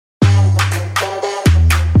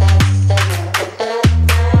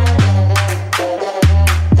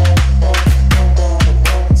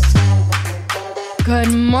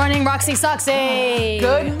Roxy Soxy.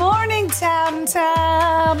 Good morning, Tam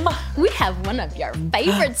Tam. We have one of your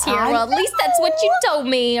favorites here. Well, at least that's what you told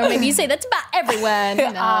me. Or maybe you say that's about everyone.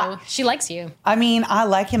 No, she likes you. I mean, I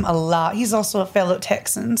like him a lot. He's also a fellow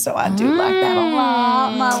Texan, so I do like that a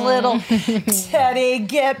lot. My little Teddy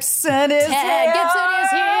Gibson is here. Gibson is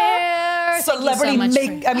here. Celebrity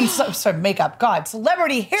makeup. God,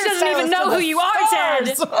 celebrity hairstylist. She doesn't even know who you are,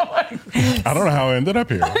 Ted. I don't know how I ended up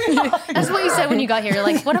here. That's what you said when you got here. You're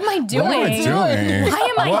like, what am I doing? What am I doing? Why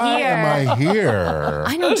am I here? Why am I here?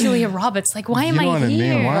 I know Julia Roberts. Like, why am You know I what I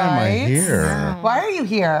here? mean? Why am I Right? here? Why are you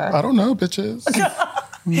here? I don't know, bitches.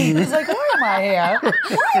 He's like, why am I here?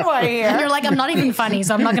 Why am I And here? you're like, I'm not even funny,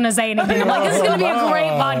 so I'm not going to say anything. I'm like, this is going to be a great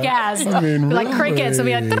podcast. I mean, Be like crickets. It'll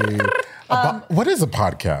be like, what is a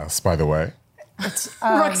podcast, by the way?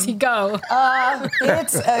 Roxy, go.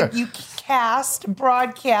 It's you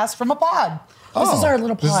broadcast from a pod. This is our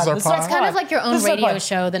little pod. This is our So pod? it's kind of like your own This is our radio pod.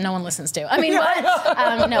 show that no one listens to. I mean,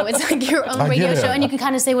 what? No, it's like your own I radio get it. show, and you can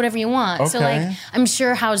kind of say whatever you want. So, Okay. like, I'm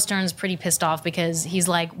sure Howard Stern's pretty pissed off because he's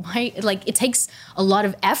like, why? Like, it takes a lot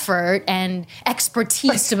of effort and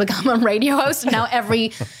expertise to become a radio host, and now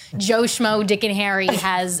every Joe Schmo, Dick and Harry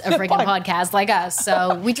has a freaking podcast like us.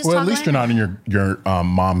 So we just Well, talk at least you're not in your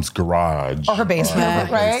mom's garage. Or her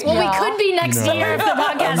basement, right? Well, Yeah. we could be next year if the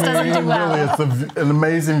podcast doesn't do well. Really, it's an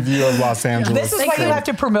amazing view of Los Angeles. This is why you have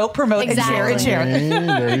to promote, Exactly. and share. There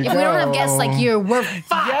you If we don't have guests like you, we're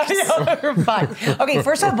fucked. You're fine. Okay,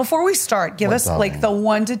 first off, before we start, give What's us up? like the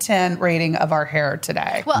 1 to 10 rating of our hair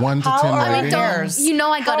today. Well, 1 to how 10 are rating. we Don't, hairs? you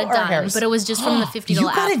know I got How it are done, hairs? but it was just from the $50 You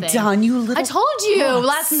got app it thing. done, you little I told you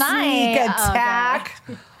last night. sneak attack.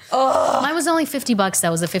 Mine was only $50.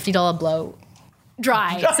 That was a $50 blow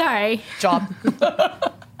dry. Sorry. Job.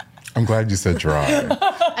 I'm glad you said dry.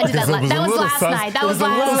 I did that. That was last night. That was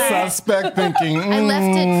last night. Suspect thinking. I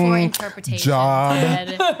left it for interpretation. Job.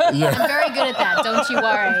 Ted. I'm very good at that. Don't you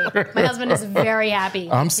worry. My husband is very happy.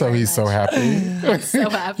 He's so happy. so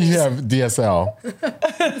happy. You have DSL.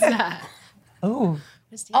 What's that? Oh.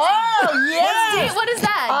 Oh, yes. What is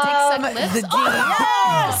that? Dick suck lips? The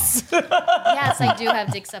yes. Yes, I do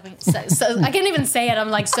have dick sucking. So I can't even say it. I'm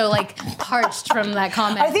like so like parched from that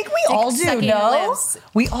comment. I think we Dick all do, sucking no? lips.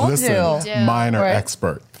 We all Listen, do. mine are Right.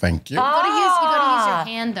 expert. Thank you. You gotta use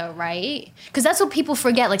your hand though, right? Because that's what people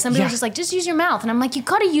forget. Like some people are just like, just use your mouth, and I'm like, you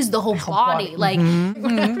gotta use the whole body. Like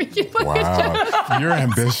whatever you want. Wow, you're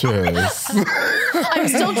ambitious. I'm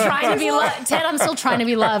still trying to be loved, Ted. I'm still trying to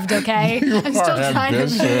be loved. Okay, I'm still are trying to be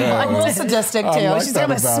ambitious. A little loved. sadistic too. I like She's that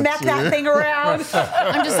gonna about smack you. that thing around.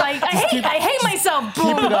 I'm just like, I hate myself.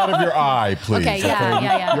 Keep it out of your eye, please. Okay,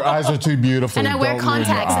 yeah. Your eyes are too beautiful. And I wear Don't ruin your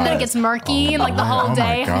contacts, and then it eyes. gets murky, and like the whole Oh my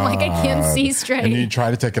day, I'm like, I can't God. see straight. And you try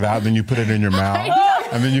to take it out, then you put it in your mouth,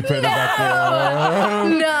 and then you put it back there.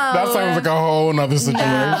 No. That sounds like a whole nother situation.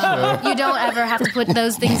 No, you don't ever have to put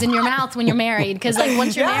those things in your mouth when you're married, because like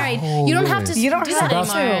once you're married, you don't have to You don't do have that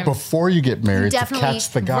to. anymore. Before you get married, to Definitely. catch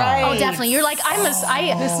the guy. Right. Oh, definitely. You're like,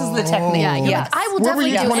 This is the technique. Yeah, you're Yes. like, I will Where were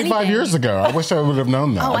definitely you do 25 anything. years ago? I wish I would have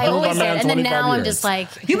known that. Oh, I I've been with always my did, man and then 25 now I'm years. just like,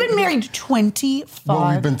 You've been married 25. Well,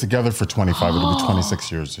 we've been together for 25. It'll be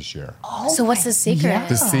 26 years this year. so what's the secret?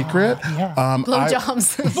 The secret?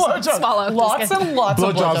 Blowjobs. Swallow. Lots Just kidding. and lots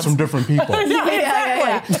of Blowjobs from different people.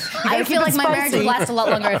 Yeah. I feel like my marriage would spicy. last a lot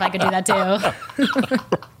longer if I could do that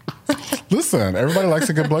too. Listen, everybody likes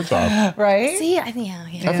a good blowjob. Right? See, I think,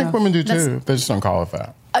 yeah. I think women do too. They just don't call it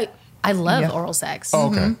that. I love oral sex. Oh,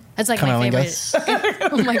 okay. That's like my favorite.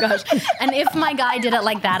 Oh my gosh. And if my guy did it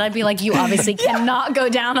like that, I'd be like, you obviously cannot go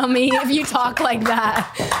down on me if you talk like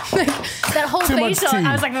that. Like that whole Too much facial,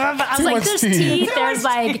 I was like, Too much there's teeth. teeth, there's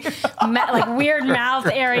like weird mouth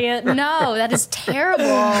area. No, that is terrible.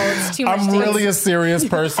 It's too much I'm teeth. really a serious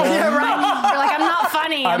person. You're right. You're like, I'm not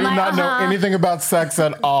funny. I I'm do like, not know anything about sex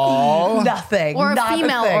at all. Nothing. Or not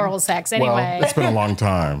female a thing. oral sex anyway. Well, it's been a long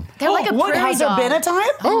time. They're like a What, prairie has there dog. been a time?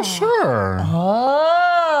 Oh, sure.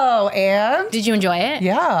 Oh, and? Did you enjoy it?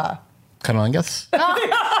 Yeah. Cunnilingus.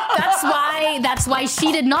 That's why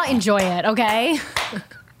she did not enjoy it, okay?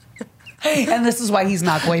 And this is why he's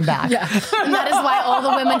not going back. Yeah. And that is why all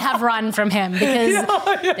the women have run from him, because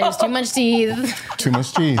there's too much teeth. Too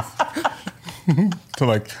much teeth. To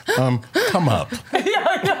like, come up.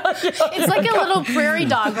 It's like a little prairie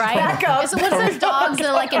dog, right? Back up. So what's those dogs that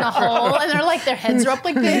are like in a hole and they're like, their heads are up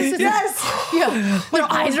like this? Yes. Yeah. Their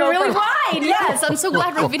eyes are really wide. Yes. I'm so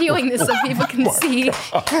glad we're videoing this so people can see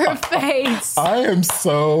her face. I am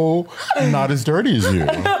so not as dirty as you.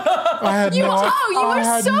 I had You- no, oh, you I were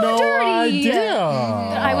had so no dirty. idea.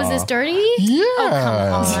 I was this dirty? Yeah.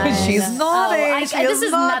 Oh, come on. She's naughty. This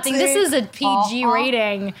is nothing. This is a PG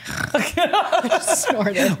rating.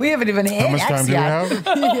 Snorted. We haven't even hit How much time X do we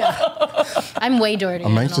yet. have? I'm way dirty.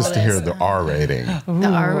 I'm anxious to hear the R rating. The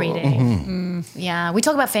R rating. Yeah, we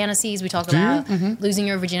talk about fantasies. We talk Do you? about losing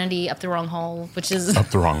your virginity up the wrong hole, which is Up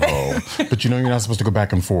the wrong hole. But you know you're not supposed to go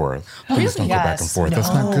back and forth. Please don't go back and Yes. forth. That's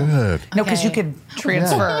not good. No, because you Okay. could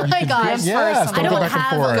transfer. Oh my gosh. Yes, I don't go don't back and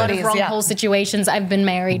have a forth. lot of Goodies, wrong yeah. hole situations. I've been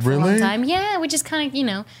married for a long Really? time. Yeah, we just kind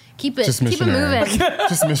of, keep it Just keep it missionary. moving.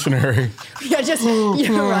 Just missionary. Yeah,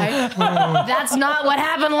 you're right. That's not what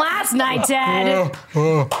happened last night, Ted.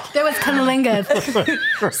 There was cunnilingus.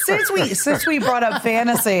 Since we brought up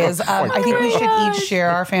fantasies, I think we should each share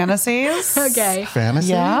our fantasies. Okay. Fantasy?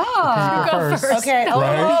 Yeah. Okay, you go first. Okay.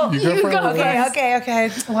 Right? You go You first. go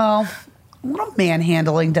Okay. Well, a little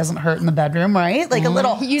manhandling doesn't hurt in the bedroom, right? Like a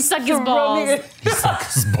little. You suck his balls. He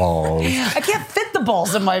sucks his balls. I can't fit the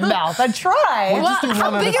balls in my mouth. I try. Well, just do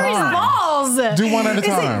How one at a big are his time. balls? Do one at a Is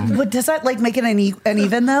time. it, what does that like make it an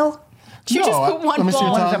even though? You just put one let me see your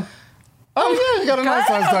ball. tongue. Oh yeah, you got a nice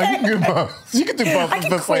size tongue. You can do both. You can do both at the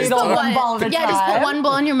same cradle time. one ball at a Yeah, just put time. one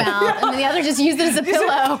ball in your mouth, and then the other just use it as a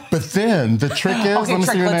pillow. But then the trick is, let me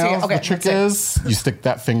see your let's see it. nails. Okay, The trick let's is, you stick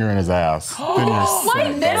that finger in his ass. Then you're Why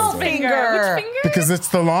set. middle That's it. finger? Which finger? Because it's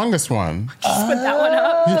the longest one. Just put that one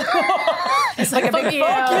up. It's like a big you.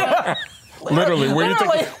 Literally,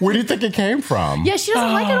 where do you think it came from? Yeah, she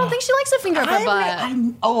doesn't like it. I don't think she likes a finger up her butt.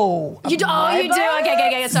 You do? You do? butt?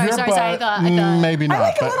 Okay. Sorry. Your I butt, thought. maybe not. I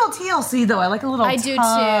like a but little TLC though. I like a little. I do too.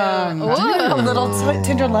 tongue. Ooh. A little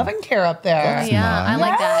tender loving care up there. Yeah, I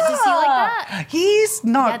like that. Does he like that? He's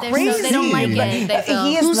not Yeah, they're crazy. so- they don't like it. They feel-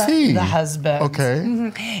 He is Who's he? the husband.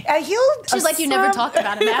 Okay. He'll. She's like, you never talked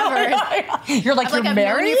about him ever. You're like, Like you're I've known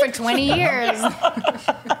married. you for 20 years.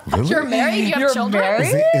 Really? You're married? You have You're children?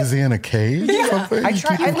 married? Is he in a cage or something? I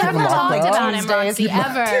try. You I keep never him locked talked up? about him, Roxy,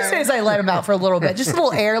 ever. Tuesdays I let him out for a little bit, just a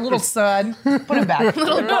little air, a little sun. Put him back.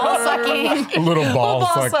 Little ball sucking. A little ball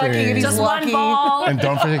Ball sucking, sucking. and he's Just lucky. one ball. And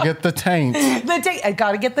don't forget the taint. The taint. I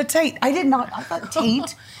gotta get the taint. I did not. I thought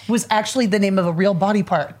taint was actually the name of a real body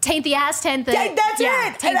part. Taint the ass, taint the... Taint, that's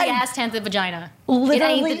it. Taint And the I- ass, taint the vagina. Literally, It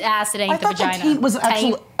ain't the ass, it ain't I the thought vagina. the taint was an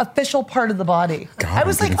actual Taint. official part of the body. God, I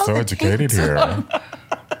was I'm like, getting so the educated taint. here.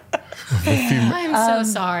 I'm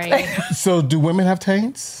so sorry. So do women have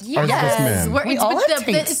taints? Or is it just Yes. men? We're- We it's all with have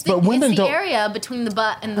the, taints. it's the, But women it's the don't- area between the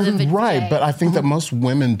butt and the vagina. Right, but I think that most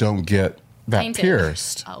women don't get that Tainted.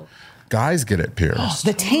 pierced. Oh. Guys get it pierced.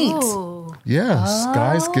 The taint. Ooh. Yes,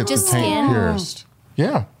 guys get Just the taint skin? pierced.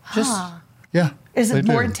 Yeah, yeah. Is they it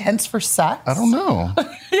more do. intense for sex? I don't know.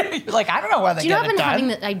 You're like, I don't know where they Do you know get I've it been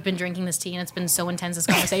done. I've been drinking this tea and it's been so intense this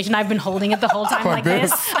conversation. I've been holding it the whole time like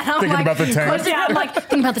this? this. And I'm Thinking like, about the taint? Yeah, I'm like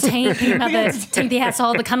thinking about the taint, thinking about the taint, the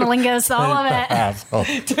asshole, the cunnilingus, all of it. Asshole.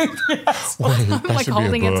 Wait, that I'm like should be a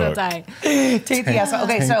holding it so book. tight. Taint the asshole.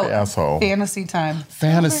 Okay, Taint so the asshole. fantasy time.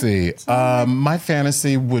 Fantasy. My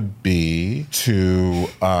fantasy would be to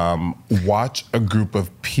watch a group of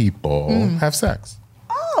people have sex.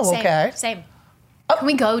 Oh, Same, okay. Same. Can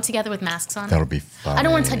we go together with masks on? That'll be fun. I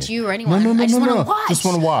don't want to touch you or anyone. No, I just want no. to watch. Just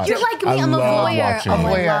want to watch. You're like me. I'm a love voyeur. watching. Oh, I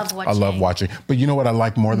Voyeur. love watching. I love watching. But you know what I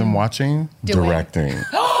like more than watching? Doing. Directing.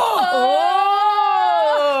 Oh!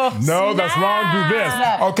 No, that's wrong. Do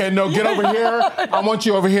this. Okay, no, get over here. I want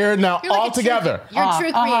you over here. Now, You're like all a true- together. You're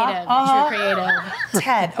true creative. True creative.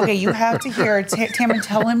 Ted, okay, you have to hear Tamara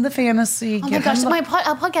tell him the fantasy. Oh my give gosh, him the- my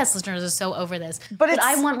podcast listeners are so over this. But it's-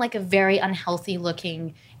 I want like a very unhealthy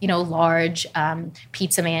looking, large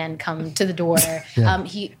pizza man come to the door.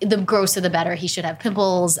 The grosser the better. He should have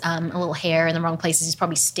pimples, a little hair in the wrong places. He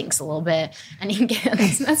probably stinks a little bit. And he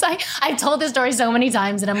gets, I've told this story so many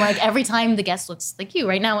times, and I'm like, every time the guest looks like you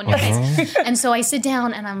right now on your face. And so I sit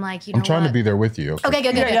down and I'm like, I'm trying what? to be there with you. Okay,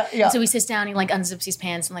 good. Yeah. And so he sits down, he like unzips his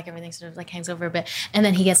pants and like everything sort of like hangs over a bit. And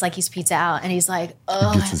then he gets like his pizza out and he's like,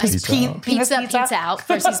 oh, Gets his pizza out. pizza out.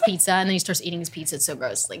 First his pizza and then he starts eating his pizza. It's so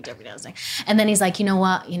gross, like Jeffrey Dahmer. And then he's like, you know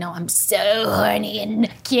what? I'm so horny and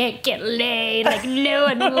can't get laid. Like no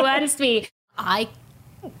one wants me. I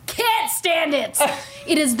can't stand it.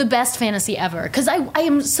 It is the best fantasy ever because I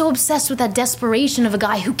am so obsessed with that desperation of a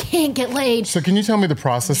guy who can't get laid. So can you tell me the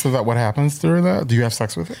process of that? What happens through that? Do you have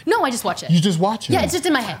sex with it? No, I just watch it. You just watch it? Yeah, it's just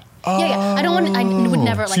in my head. Yeah. I don't want. I would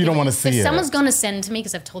never like. you don't if- wanna see if it. someone's gonna send to me,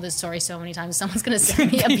 because I've told this story so many times. Someone's gonna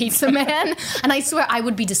send me a pizza man, and I swear I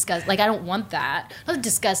would be disgusted. Like I don't want that. Not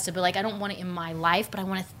disgusted, but like I don't want it in my life. But I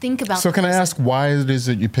want to think about. So can I the person. ask why it is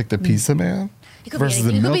that you picked a pizza man It could be versus a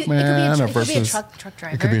anything. It could be- milkman, it or could be a versus truck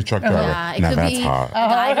driver. It could be a truck driver. Yeah, it Now could that's be hot. a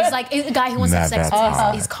guy who's like a guy who wants to Now have sex that's with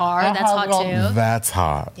hot. his car. That's hot little- too. That's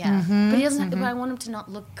hot. Yeah, but he doesn't. But I want him to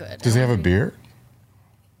not look good. Does he have a beard?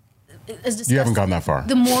 You haven't gone that far.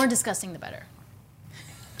 The more disgusting, the better.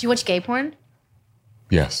 Do you watch gay porn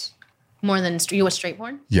Yes. more than you watch straight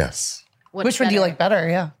porn? Yes. What's Which one do you better? like better?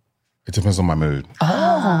 Yeah. It depends on my mood.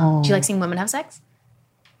 Do you like seeing women have sex?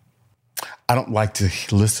 I don't like to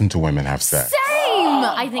listen to women have sex. Same.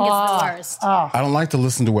 I think it's the worst. I don't like to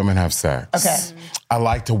listen to women have sex. Okay. I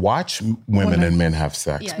like to watch women and men have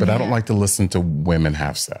sex, Yeah, but I yeah. don't like to listen to women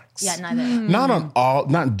have sex. Yeah, neither.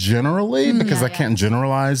 Not generally, because I yeah. can't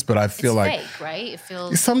generalize, but I feel It's like fake, right? It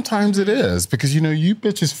feels. sometimes it is, because you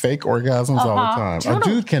bitches fake orgasms all the time. Do you know A what a-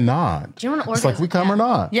 dude cannot. do you know what an It's like we come or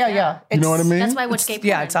not. Yeah, yeah. You know what I mean? That's why I watch gay porn.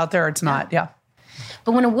 Yeah, it's out there. It's not. Yeah.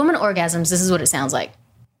 But when a woman orgasms, this is what it sounds like.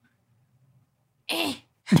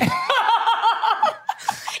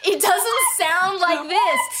 It doesn't sound like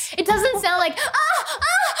this. It doesn't sound like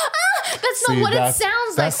That's See, not what it that's-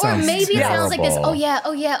 sounds that like. Or sounds maybe it sounds like this. terrible.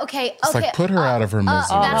 Oh yeah, okay. It's like, put her out of her misery.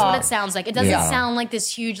 That's what it sounds like. It doesn't Yeah. sound like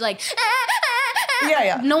this huge like. Yeah,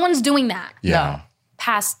 yeah. No one's doing that Yeah.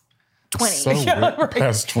 past 20. So weird.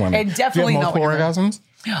 Past 20. And definitely Do you not have multiple what you're orgasms?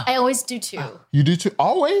 I always do too. You do too?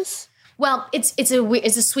 Always? Well, it's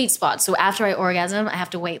a sweet spot. So after I orgasm, I have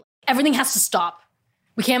to wait. Everything has to stop.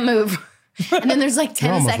 We can't move. And then there's like 10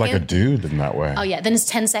 You're almost seconds. like a dude in that way. Oh yeah, then it's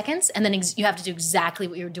 10 seconds, and then you have to do exactly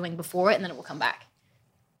what you were doing before, and then it will come back.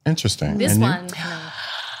 Interesting. This And you? one,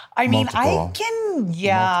 I mean, Multiple. I can,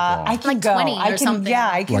 yeah, I can Like go. 20 or I can, something. yeah,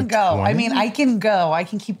 I can Like go. 20? I mean, I can go. I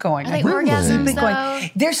can keep going. are they I can orgasms keep it going.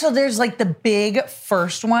 though? There's like the big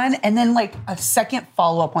first one, and then like a second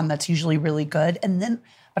follow up one that's usually really good, and then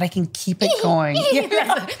but I can keep it going.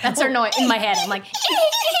 Yeah. That's her noise in my head. I'm like,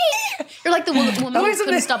 you're like the woman who isn't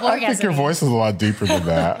couldn't it- stop I think your orgasming. voice is a lot deeper than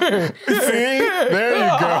that. See? There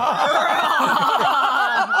you go.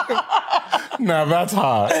 Now that's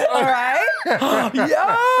hot. All right.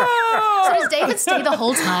 Yeah. So does David stay the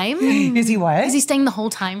whole time? Is he what? Is he staying the whole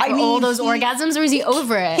time for I mean, all those he- orgasms, or is he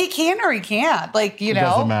over it? He can or he can't. Like, you know.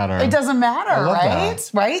 doesn't matter. It doesn't matter, I love right?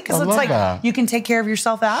 that. Right? Because I it's love like that. you can take care of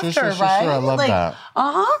yourself after, sure, right? I love like, that.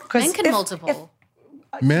 Men can multiple.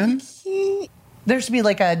 Men? There should be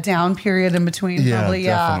like a down period in between, Yeah, probably.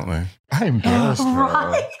 definitely. I embarrassed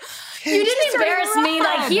her. You didn't embarrass me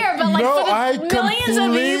like here, but like No, for I the millions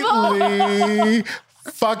of people. completely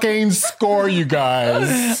fucking score you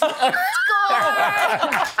guys.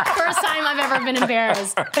 First time I've ever been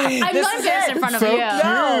embarrassed. I'm not embarrassed in front of So you. cute.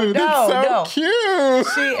 No, It's so no. cute.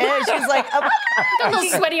 She is. She's like, A little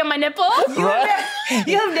sweaty on my nipple. Right?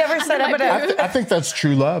 you have never said I'm gonna. I think that's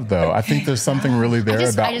true love, though. I think there's something really there I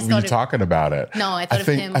about just you thought of- talking about it. No, I thought of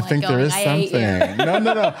him, I like, think there going, is "I hate something.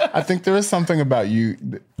 No. I think there is something about you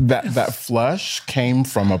that flush came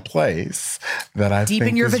from a place that I Deep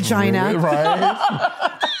think in your is vagina. really- right?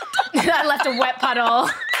 I left a wet puddle.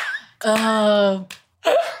 Oh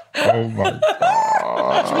my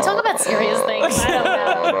god! Can we talk about serious things?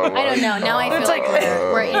 I don't know. Now I feel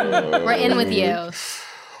like we're in with you.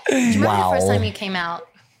 Do you remember the first time you came out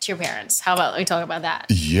to your parents? How about we talk about that?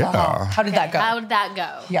 Yeah. How did that go? How did that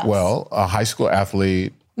go? Yes. Well, a high school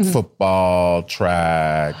athlete, football,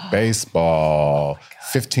 track, baseball,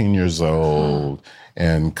 15 years old,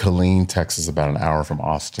 in Killeen, Texas, about an hour from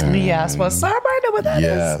Austin. Yes. Well, sorry, I know what that is.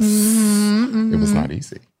 Yes. It was not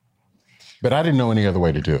easy. But I didn't know any other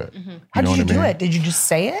way to do it. How did you do mean? it? Did you just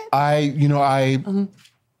say it?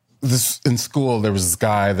 This in school, there was this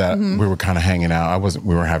guy that we were kind of hanging out.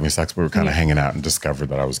 We weren't having sex, but we were kind of hanging out and discovered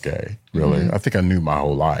that I was gay, really. I think I knew my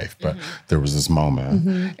whole life, but there was this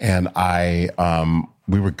moment. And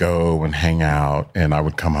we would go and hang out, and I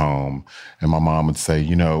would come home, and my mom would say,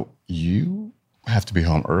 you have to be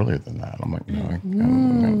home earlier than that. I'm like,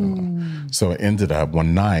 no. So it ended up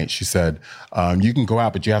one night, she said, you can go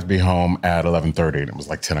out, but you have to be home at 11:30. And it was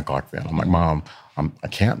like 10 o'clock then. I'm like, Mom, I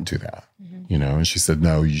can't do that. And she said,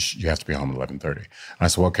 no, you have to be home at 11:30. And I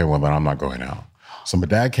said, well, okay, well, then I'm not going out. So my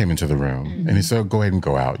dad came into the room and he said, go ahead and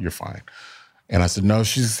go out. You're fine. And I said, no,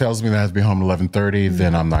 she tells me that I have to be home at 11:30,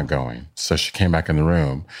 then I'm not going. So she came back in the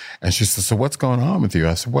room and she said, so what's going on with you?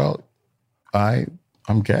 I said, well,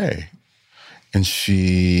 I'm gay. And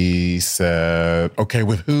she said, okay,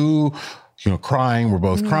 with who? crying. We're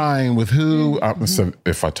both crying with who? So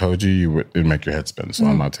if I told you, it'd make your head spin. So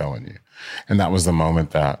I'm not telling you. And that was the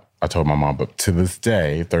moment that I told my mom. But to this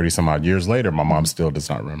day, 30 some odd years later, my mom still does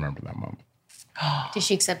not remember that moment. Does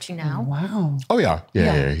she accept you now? Wow. Oh, yeah.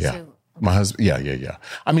 Yeah. So, My husband, yeah.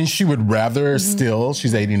 I mean, she would rather still,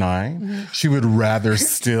 she's 89. She would rather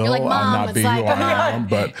still like, Mom, not be it's who like, I am,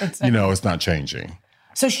 but, it's not changing.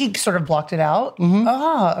 So she sort of blocked it out?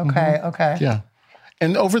 Okay. Yeah.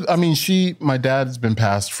 And my dad's been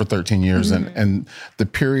passed for 13 years, and the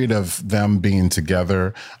period of them being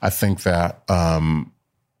together, I think that, when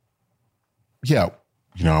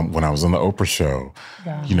I was on the Oprah show,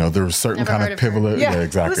 there were certain Never kind heard of of her. pivotal,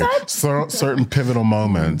 exactly, certain pivotal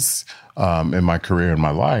moments in my career, in my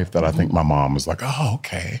life, that I think my mom was like, oh,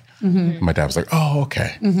 okay. My dad was like, oh,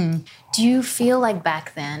 okay. do you feel like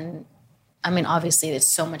back then, I mean, obviously, it's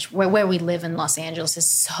so much where we live in Los Angeles is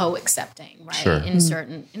so accepting, right? Sure. In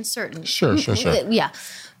certain. Sure. Yeah.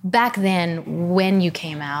 Back then, when you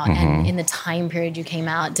came out and in the time period you came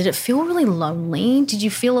out, did it feel really lonely? Did you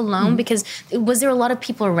feel alone? Because was there a lot of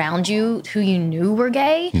people around you who you knew were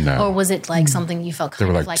gay? No. Or was it like something you felt There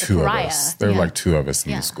kind were of like like two a of pariah? us. There were like two of us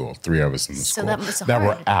in the school, three of us in the school that was that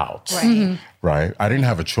were hard. out. Right. Right. I didn't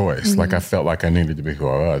have a choice. Like I felt like I needed to be who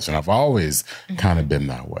I was. And I've always kind of been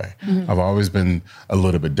that way. I've always been a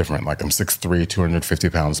little bit different. Like I'm 6'3", 250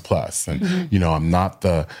 pounds plus. And, I'm not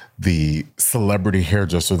the celebrity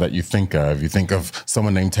hairdresser that you think of. You think of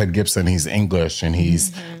someone named Ted Gibson. He's English and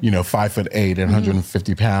he's, 5'8" and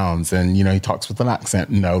 150 pounds. And, he talks with an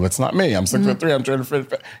accent. No, that's not me. I'm 6'3", I'm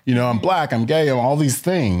 250. I'm black, I'm gay, I'm all these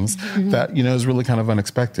things that, is really kind of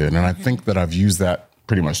unexpected. And I think that I've used that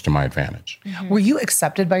pretty much to my advantage. Were you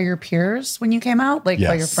accepted by your peers when you came out? Like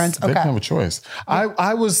by your friends? They didn't have a choice.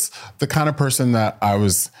 I was the kind of person that I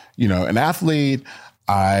was, an athlete.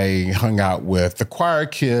 I hung out with the choir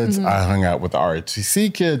kids. I hung out with the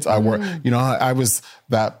ROTC kids. I was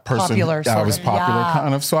that person. Popular, I was sort of. popular Yeah.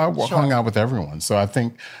 kind of. So I hung out with everyone. So I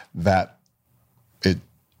think that it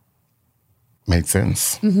made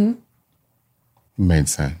sense. Made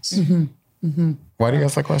sense. Why do you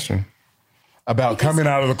ask that question? About coming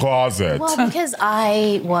out of the closet. Well, because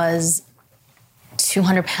I was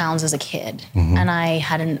 200 pounds as a kid, and I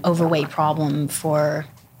had an overweight problem for,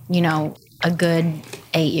 a good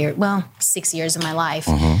 6 years of my life.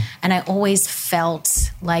 And I always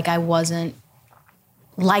felt like I wasn't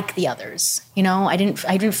like the others. I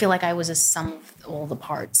didn't feel like I was a sum of all the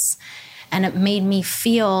parts. And it made me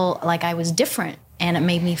feel like I was different, and it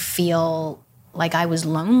made me feel like I was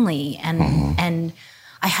lonely, and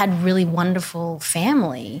I had really wonderful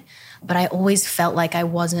family, but I always felt like I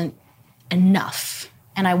wasn't enough,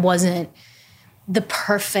 and I wasn't the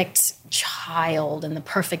perfect child and the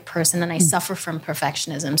perfect person, and I suffer from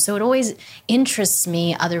perfectionism. So it always interests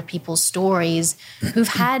me, other people's stories who've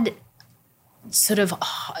had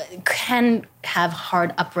can have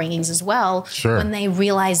hard upbringings as well, when they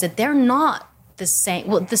realize that they're not the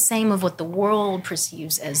same of what the world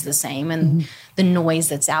perceives as the same, and the noise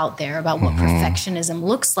that's out there about what perfectionism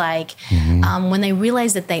looks like. When they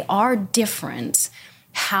realize that they are different,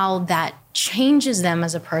 how that changes them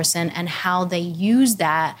as a person, and how they use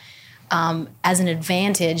that as an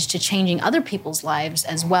advantage to changing other people's lives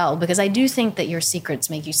as well. Because I do think that your secrets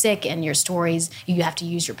make you sick, and your stories, you have to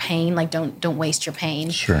use your pain. Like, don't waste your pain.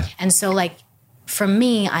 Sure. And so, like, for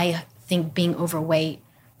me, I think being overweight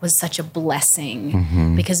was such a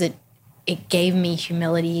blessing, because it gave me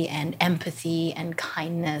humility and empathy and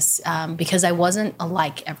kindness, because I wasn't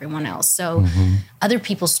like everyone else. So other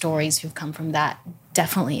people's stories who've come from that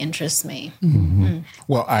definitely interest me.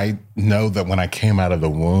 Well, I know that when I came out of the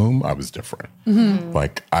womb, I was different.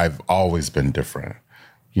 Like, I've always been different,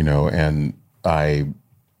 and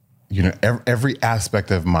every aspect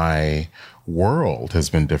of my world has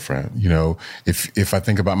been different. If I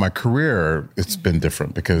think about my career, it's been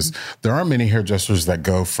different, because there aren't many hairdressers that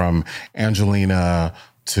go from Angelina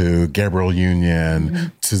to Gabrielle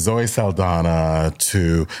Union to Zoe Saldana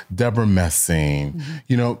to Deborah Messing.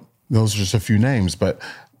 Those are just a few names, but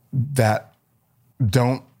that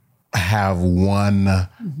don't have one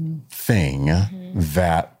thing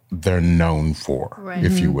that they're known for,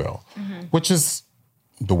 if you will, which is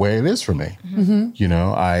the way it is for me.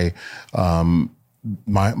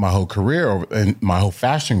 My whole career and my whole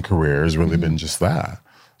fashion career has really been just that.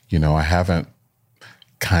 I haven't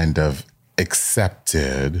kind of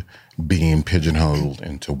accepted being pigeonholed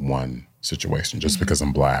into one situation just because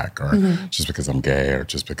I'm black, or just because I'm gay, or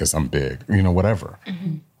just because I'm big, whatever.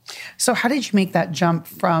 So how did you make that jump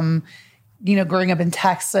from, growing up in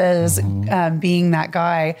Texas, being that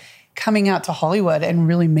guy, coming out to Hollywood and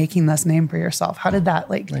really making this name for yourself. How did that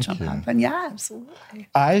jump you. happen? Yeah, absolutely.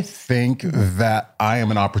 I think that I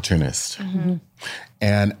am an opportunist.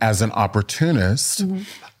 And as an opportunist,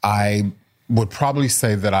 I would probably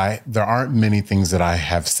say that there aren't many things that I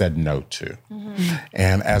have said no to.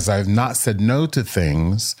 And as I've not said no to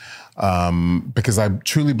things, because I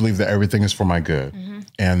truly believe that everything is for my good.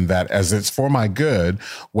 And that as it's for my good,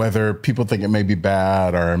 whether people think it may be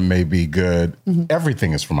bad or it may be good,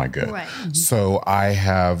 everything is for my good. Right. So I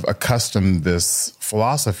have accustomed this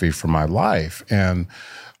philosophy for my life. And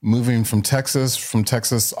moving from Texas,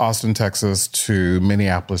 Austin, Texas, to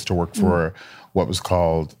Minneapolis to work for what was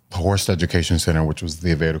called the Horst Education Center, which was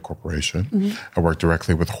the Aveda Corporation. I worked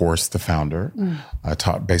directly with Horst, the founder. I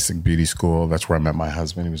taught basic beauty school. That's where I met my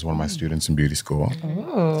husband. He was one of my students in beauty school.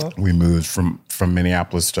 We moved from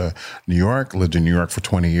Minneapolis to New York, lived in New York for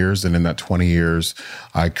 20 years. And in that 20 years,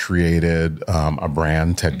 I created a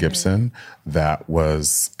brand, Ted Gibson, that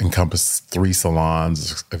encompassed 3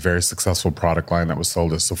 salons, a very successful product line that was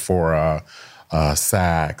sold at Sephora,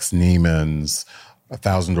 Saks, Neiman's,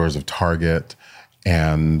 1,000 doors of Target.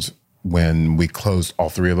 And when we closed all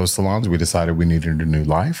 3 of those salons, we decided we needed a new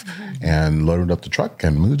life and loaded up the truck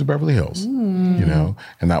and moved to Beverly Hills, and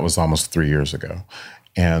that was almost 3 years ago.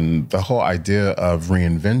 And the whole idea of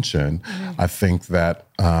reinvention, I think that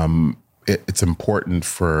it's important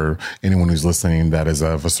for anyone who's listening that is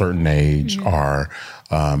of a certain age or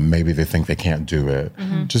maybe they think they can't do it,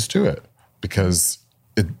 just do it, because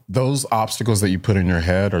those obstacles that you put in your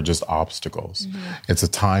head are just obstacles. It's a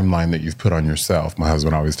timeline that you've put on yourself. My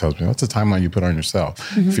husband always tells me, that's a timeline you put on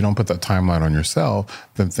yourself. If you don't put that timeline on yourself,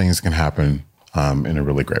 then things can happen in a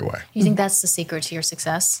really great way. You think that's the secret to your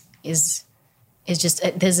success is just,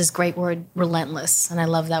 there's this great word, relentless. And I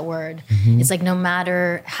love that word. It's like no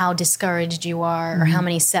matter how discouraged you are or how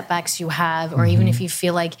many setbacks you have, or even if you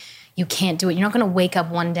feel like you can't do it, you're not going to wake up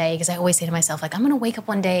one day, because I always say to myself, I'm going to wake up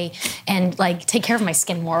one day and take care of my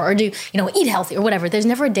skin more or do, eat healthy or whatever. There's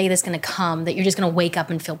never a day that's going to come that you're just going to wake up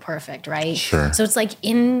and feel perfect, right? Sure. So it's like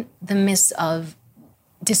in the midst of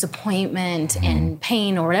disappointment and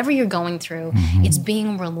pain or whatever you're going through, it's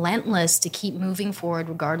being relentless to keep moving forward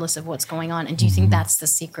regardless of what's going on. And do you think that's the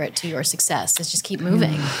secret to your success, is just keep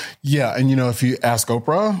moving? Yeah. And, if you ask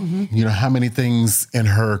Oprah, how many things in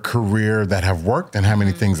her career that have worked and how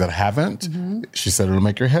many things that haven't, she said it'll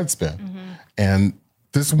make your head spin. And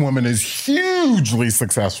this woman is hugely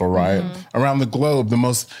successful, right? Around the globe, the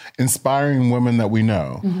most inspiring woman that we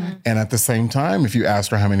know. And at the same time, if you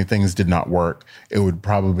asked her how many things did not work, it would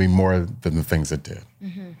probably be more than the things that did.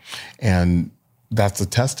 And that's a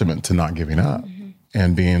testament to not giving up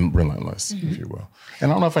and being relentless, if you will.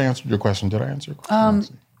 And I don't know if I answered your question. Did I answer your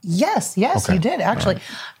question? Yes, okay. You did, actually. Right.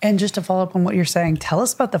 And just to follow up on what you're saying, tell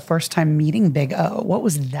us about the first time meeting Big O. What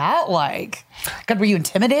was that like? God, were you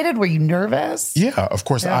intimidated? Were you nervous? Yeah, of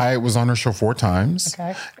course. Yeah. I was on her show 4 times.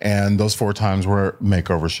 Okay. And those 4 times were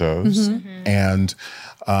makeover shows. And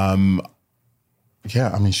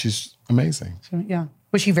she's amazing. Yeah.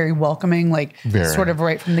 Was she very welcoming, very. Sort of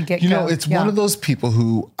right from the get-go? It's one of those people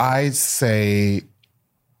who I say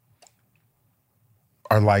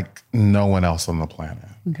are like no one else on the planet.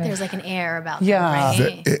 Okay. There's like an air about them,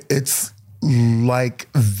 right? It's like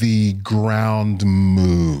the ground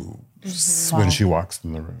moves when she walks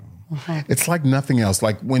in the room. It's like nothing else.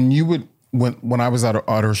 Like when I was at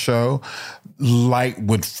her show, light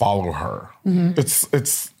would follow her.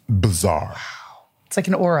 It's bizarre. It's like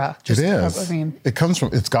an aura. It is. It comes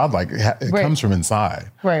from, it's godlike. It comes from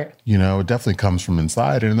inside. Right. It definitely comes from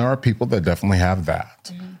inside. And there are people that definitely have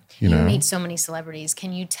that. You meet so many celebrities.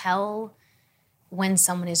 Can you tell when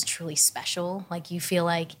someone is truly special? Like you feel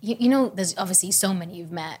like, there's obviously so many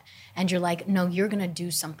you've met and you're like, no, you're going to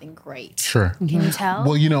do something great. Sure. Can you tell?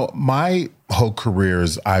 Well, my whole career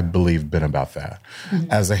has, I believe, been about that.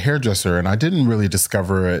 As a hairdresser, and I didn't really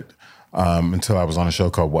discover it until I was on a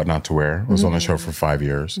show called What Not to Wear. I was on the show for 5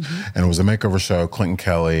 years. And it was a makeover show. Clinton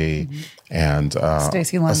Kelly and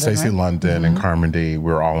Stacey London, and Carmen D.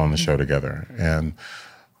 We were all on the show together. And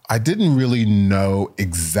I didn't really know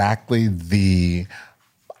exactly the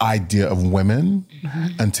idea of women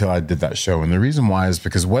until I did that show. And the reason why is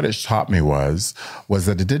because what it taught me was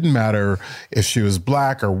that it didn't matter if she was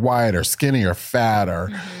black or white or skinny or fat or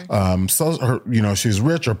she was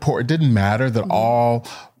rich or poor. It didn't matter that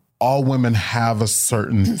all women have a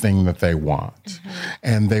certain thing that they want.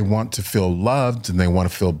 And they want to feel loved and they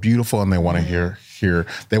want to feel beautiful and they want to hear,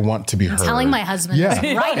 they want to be heard. Telling my husband this right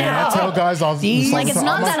and now. I tell guys all the time. Like, it's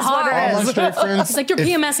not that hard. All my straight friends. It's like, you're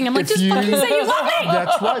PMSing. I'm like, just fucking say you love me.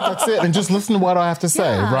 That's right. That's it. And just listen to what I have to say,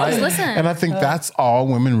 Yeah, right? just listen. And I think that's all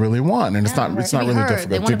women really want. And it's not To be really heard. difficult.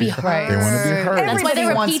 They want to be heard. They want to be heard. That's why they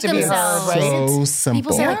Everybody wants repeat to be heard, themselves. right? So simple.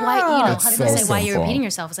 People say like, why? It's Husbands so say, why are you simple. repeating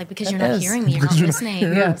yourself? It's like, because you're It not is. hearing me. You're not listening.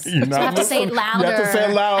 Yes. You're not So you have to say it listening. louder. You have to say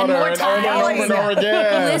it louder. And more and times. over and over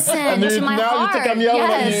again. Listen And to my now heart. you think I'm yelling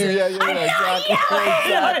at you. Yes.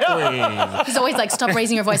 Yeah, exactly. He's always like, stop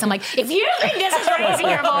raising your voice. I'm like, if you think this is raising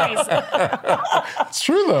your voice, It's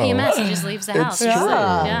true though. PMS, he just leaves the house. true.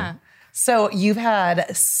 Yeah. So you've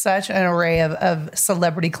had such an array of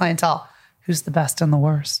celebrity clientele. Who's the best and the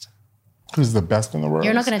worst? Who's the best in the world?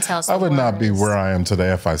 You're not gonna tell us I the would not be worst. where I am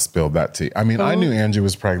today if I spilled that tea. I mean, I knew Angie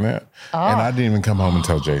was pregnant, and I didn't even come home and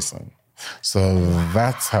tell Jason. So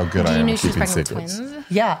that's how good I You am knew at she was keeping pregnant secrets. with twins?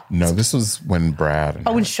 Yeah. No, this was when Brad.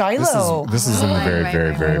 Oh, when Shiloh. This is in the very, right, very,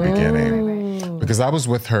 right, very right. beginning. Because I was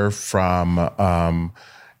with her from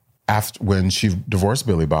after when she divorced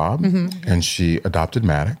Billy Bob and she adopted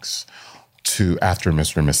Maddox to after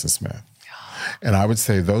Mr. and Mrs. Smith. And I would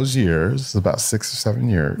say those years, about 6 or 7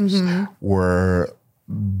 years, were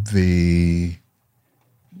the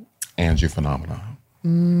Angie phenomenon.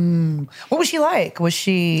 What was she like? Was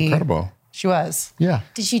she Incredible. She was. Yeah.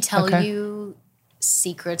 Did she tell Okay. you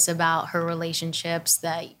secrets about her relationships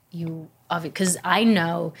that you, because I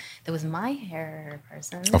know that with my hair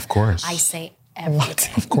person, Of course. I say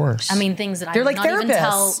everything. Of course. I mean, things that I They're would like not even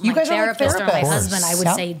tell therapists. my You guys are like therapist or my therapists. husband. I would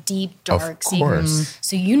Yep. say deep, dark Of course. secrets.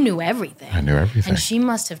 So you knew everything. I knew everything. And she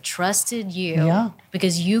must have trusted you Yeah.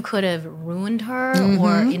 because you could have ruined her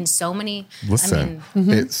or in so many. Listen, I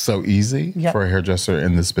mean, it's so easy Yep. for a hairdresser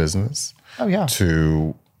in this business Oh, yeah.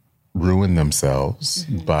 to ruin themselves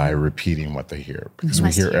by repeating what they hear because we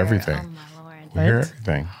must hear hear- everything. Oh my Lord. We hear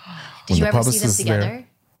everything. Did you ever see them together?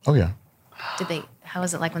 Oh yeah, Did they? How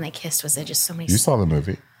was it like when they kissed? Was it just so many you saw the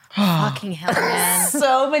movie. fucking hell, man?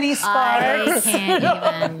 So many sparks. I can't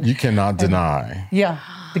even. You cannot deny. Yeah.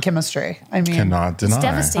 The chemistry. I mean, Cannot deny. It's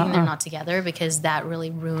devastating they're not together because that really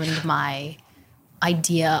ruined my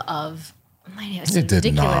idea of. It's It did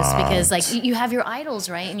ridiculous not. because like you have your idols,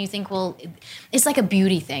 right? And you think, well, it's like a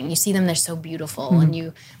beauty thing. You see them, they're so beautiful, and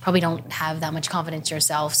you probably don't have that much confidence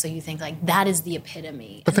yourself, so you think like that is the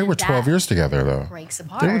epitome. But they And were that 12 years together, though. breaks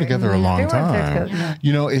apart. They were together a long They were time. together, yeah.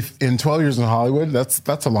 You know, if in 12 years in Hollywood, that's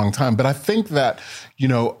a long time. But I think that, you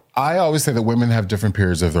know, I always say that women have different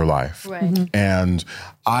periods of their life. Right. And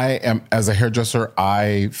I am, as a hairdresser,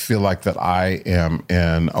 I feel like that I am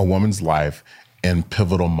in a woman's life in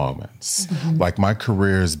pivotal moments. Like my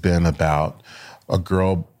career has been about a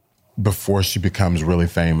girl before she becomes really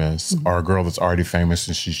famous or a girl that's already famous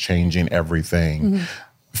and she's changing everything.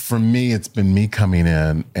 For me, it's been me coming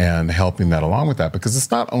in and helping that along with that because it's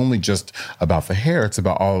not only just about the hair, it's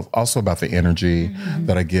about also about the energy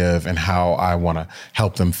that I give and how I want to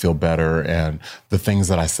help them feel better and the things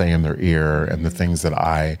that I say in their ear and the things that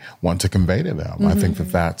I want to convey to them. I think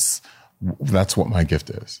that that's what my gift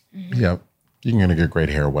is. Yeah. You can get great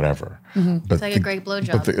hair, whatever. But It's like a great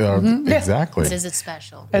blowjob. Exactly. But is it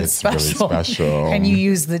special? It's really special. And you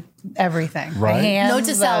use everything. Right? The hands, Note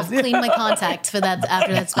to self: clean my contact for that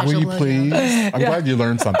after that special Will you blowjob. please? I'm glad you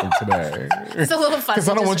learned something today. It's a little fuzzy. Because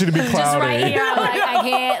I don't want you to be Just cloudy. right here, I'm like, I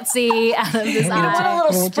can't see out of this You don't want a eye.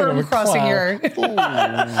 little want you to sperm have a crossing cloud.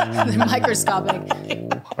 your. They're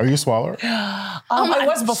microscopic. Are you a swallower? I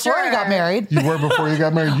was before I got sure. married. You were before you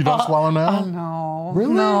got married. You don't swallow now? No.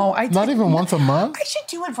 Really? No. Not even once a month? I should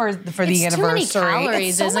do it for the It's too many anniversary. calories,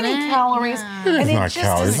 it's so isn't many it? calories. Yeah. And It's it not just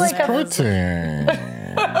calories. is like It's protein.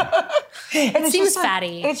 it seems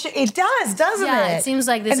fatty. It does, doesn't Yeah, it? it seems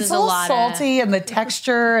like this and is it's a little lot of- salty, and the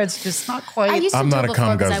texture. It's just not quite. I used to I'm do not it a before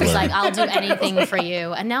cum because I was guzzler. like, I'll do anything for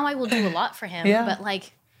you, and now I will do a lot for him. Yeah. But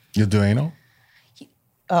like, You do anal?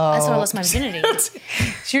 that's why I lost my virginity.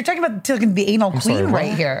 So you're talking about taking the anal queen sorry, what?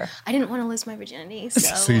 right here. I didn't want to lose my virginity,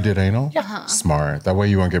 So you did anal? Uh-huh. Smart. That way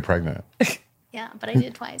you won't get pregnant. yeah, but I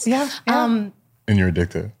did twice. Yeah. And you're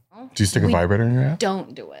addicted. Do you stick a vibrator in your ass?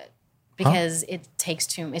 Don't do it because it takes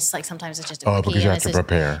too. It's like sometimes it's just a Oh, quickie because you and have to it's just-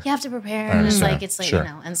 prepare. You have to prepare, and it's like Sure. you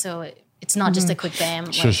know, and so it's not just a quick bam.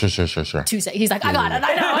 Like, Sure. 2 seconds. He's like, I got it.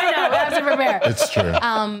 I know. I have to prepare. It's true.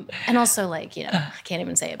 And also, like, you know, I can't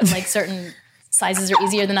even say it, but like certain sizes are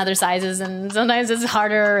easier than other sizes, and sometimes it's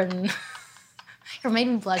harder. And you're made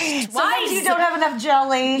me blush twice. Sometimes you don't have enough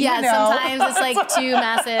jelly. Yeah, you know. sometimes it's like too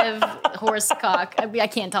massive horse cock. I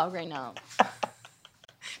can't talk right now.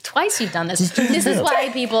 Twice you've done this. This is why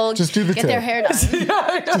people Just do the get their tip. hair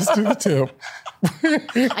done. Just do the tip. Yeah,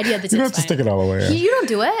 You don't have to stick it all the way in. You don't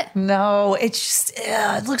do it. No, it's just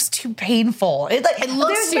it looks too painful. It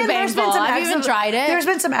looks too painful. Have you even tried it? There's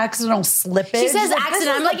been some accidental slippage. She says Like, this accident. is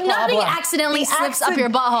I'm like, the nothing problem. accidentally The slips up your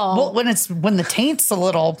butthole. Well, when the taint's a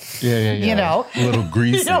little, you know, a little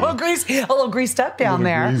greasy. a little greased up down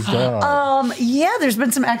there. Greased up. Yeah, there's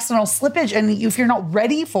been some accidental slippage, and if you're not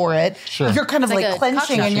ready for it, Sure. you're kind of It's like like a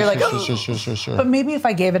clenching, cocktail. and you're like, Sure. But maybe if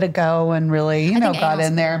I gave it a go and really, you know, think got anal's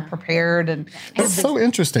in there gonna- and prepared, and It's so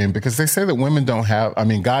interesting because they say that women don't have, I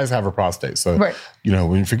mean, guys have a prostate. So, Right. you know,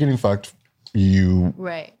 when you're getting fucked, you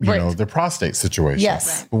Right. know, the prostate situation.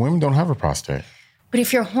 Yes. Right. But women don't have a prostate. But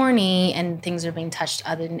if you're horny and things are being touched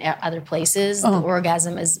in other places, the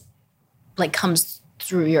orgasm is like comes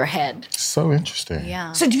through your head. So interesting.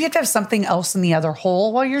 Yeah. So do you have to have something else in the other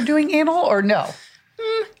hole while you're doing anal, or no?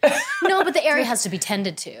 No, but the area has to be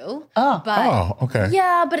tended to. Oh. But Oh, okay.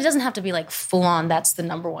 yeah, but it doesn't have to be like full on. That's the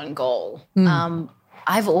number one goal.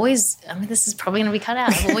 I've always, I mean, this is probably going to be cut out.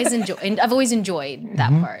 I've always enjoyed that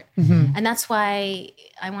part, and that's why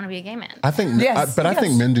I want to be a gay man. I think, Yes, I think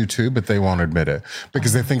yes. men do too, but they won't admit it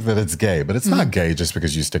because they think that it's gay. But it's not gay just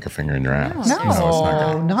because you stick a finger in your ass. No, it's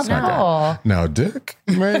not gay. not at all. No, dick,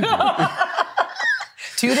 maybe.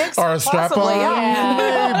 2 dicks? Or a strap Possibly, on,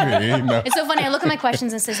 yeah. maybe. No. It's so funny. I look at my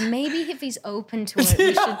questions and it says maybe if he's open to it,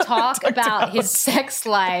 we should talk about his sex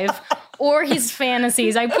life or his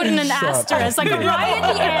fantasies. I put in an asterisk, like right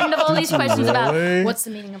at the end of all these questions about Really? what's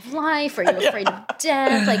the meaning of life? Are you afraid of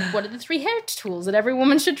death? Like, what are the 3 hair tools that every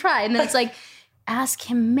woman should try? And then it's like, ask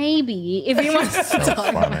him maybe if he wants to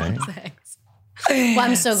talk funny. about sex. Well,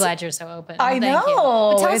 I'm so glad you're so open. I Thank you.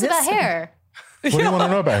 know. But tell us It about is- hair. What do you want to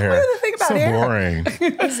know about hair? What do you think about so hair? boring.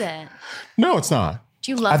 Is it? No, it's not.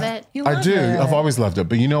 Do you love it? I do. I've always loved it.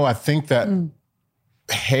 But you know, I think that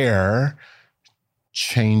hair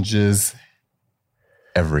changes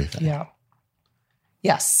everything. Yeah.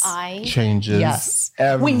 Yes. Changes Yes.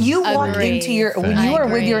 everything. When you walk Agree. into your, when I you are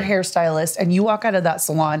with agree. your hairstylist and you walk out of that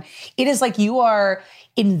salon, it is like you are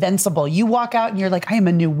invincible. You walk out and you're like, I am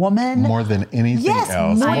a new woman. more than anything Yes,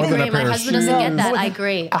 else. more I More than agree. a My pair of husband doesn't get shoes. that. I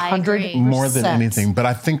agree. I 100 agree. More than 100%. anything. But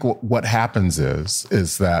I think what happens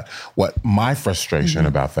is that what my frustration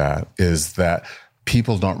about that is that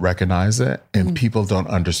people don't recognize it and people don't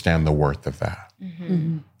understand the worth of that.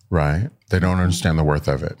 Right? They don't understand the worth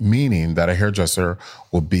of it. Meaning that a hairdresser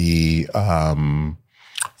will be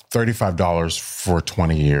 $35 for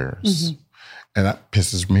 20 years. And that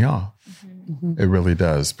pisses me off. It really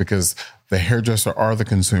does, because the hairdresser or the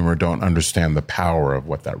consumer don't understand the power of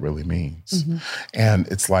what that really means. And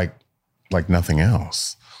it's like nothing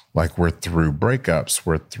else. Like, we're through breakups,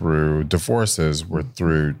 we're through divorces, we're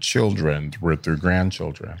through children, we're through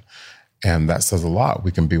grandchildren. And that says a lot.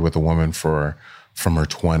 We can be with a woman from her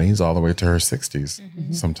 20s all the way to her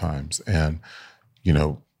 60s sometimes. And, you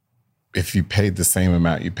know, if you paid the same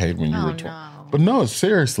amount you paid when you were 20. no. But no,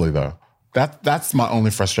 seriously though. That's my only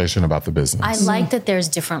frustration about the business. I like that there's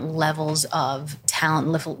different levels of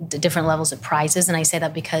talent, different levels of prices. And I say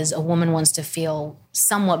that because a woman wants to feel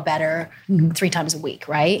somewhat better 3 times a week,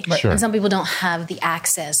 right? Sure. And some people don't have the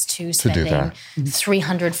access to do spending that.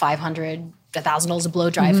 $300, $500, $1,000 a blow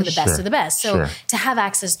dry for the best Sure. of the best. So Sure. to have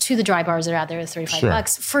access to the dry bars that are out there at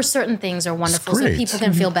 $35 for certain things are wonderful. So great. people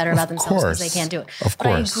can feel better about themselves because they course. can't do it. Of But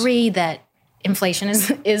I course. agree that inflation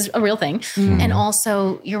is a real thing. And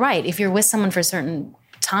also, you're right. If you're with someone for a certain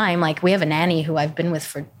time, like we have a nanny who I've been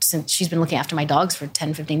with since she's been looking after my dogs for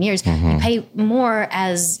 10, 15 years, you pay more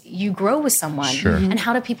as you grow with someone. Sure. And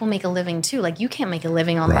how do people make a living too? Like, you can't make a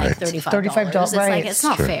living on Right. like $35. $35, It's right. like, it's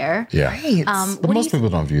not Sure. fair. Yeah. Right. But What do most you people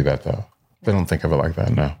don't view that though. They don't think of it like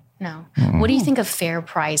that, no. No. What do you think a fair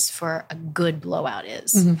price for a good blowout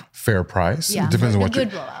is? Fair price. Yeah, It depends on a what you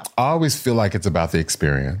good blowout. I always feel like it's about the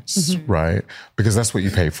experience, right? Because that's what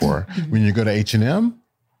you pay for. When you go to H&M,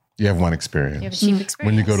 you have one experience. You have a cheap experience.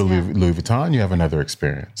 When you go to yeah. Louis Vuitton, you have another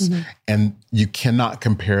experience. And you cannot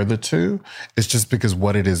compare the two. It's just because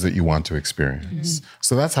what it is that you want to experience.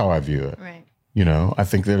 So that's how I view it. Right. You know, I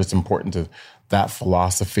think that it's important to that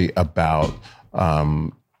philosophy about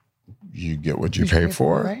you get what you pay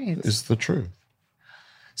for right. is the truth.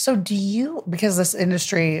 So do you, because this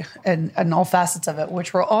industry and all facets of it,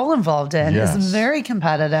 which we're all involved in, Yes. is very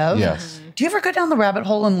competitive. Yes. Do you ever go down the rabbit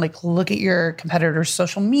hole and like look at your competitors'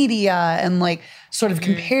 social media and like sort of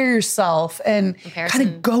compare yourself and kind Comparison.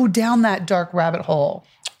 of go down that dark rabbit hole?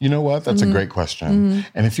 You know what? That's a great question.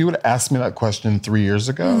 And if you would have asked me that question 3 years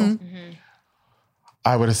ago,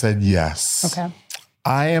 I would have said yes. Okay.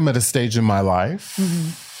 I am at a stage in my life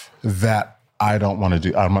that I don't want to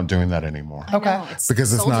do. I'm not doing that anymore. Okay. No, it's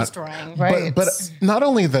Because it's soul not destroying. Right. But not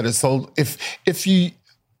only that it's sold. If you,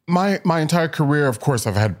 my entire career, of course,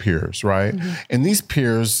 I've had peers, right? And these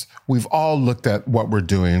peers, we've all looked at what we're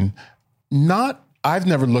doing. I've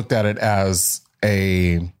never looked at it as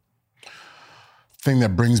a thing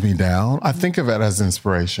that brings me down. I think of it as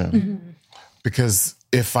inspiration because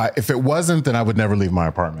if it wasn't, then I would never leave my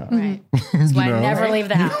apartment. Right. That's why I never leave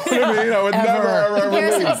the house. You know what I mean? I would never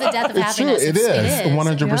Comparison leave. is the death of It's true. happiness. It is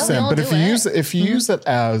 100%. But if you use it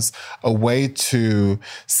as a way to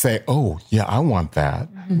say, "Oh, yeah, I want that,"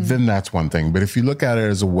 then that's one thing. But if you look at it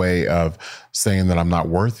as a way of saying that I'm not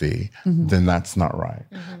worthy, then that's not right.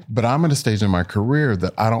 But I'm at a stage in my career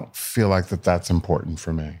that I don't feel like that's important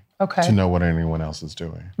for me. Okay. To know what anyone else is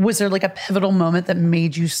doing. Was there like a pivotal moment that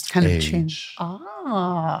made you kind of Age. change?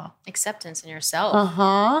 Acceptance in yourself.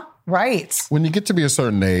 Right. When you get to be a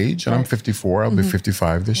certain age, and I'm 54, I'll be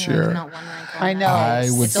 55 this year. Not one rank on I that. know. I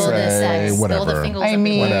would Still the say sex, still the whatever. fingers I up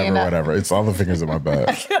mean- Whatever. It's all the fingers in my butt.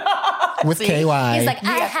 With KY. He's like,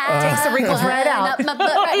 I have Takes the wrinkles right out. up my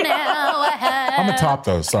butt right now. I have. I'm a top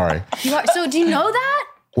though, sorry. You are, so do you know that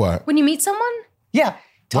What? when you meet someone? Yeah.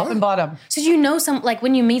 Top What? and bottom. So do you know like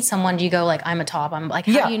when you meet someone, do you go like, I'm a top? I'm like,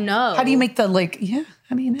 how do you know? How do you make the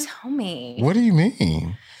how do you know? Tell me. What do you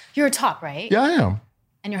mean? You're a top, right? Yeah, I am.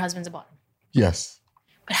 And your husband's a bottom. Yes.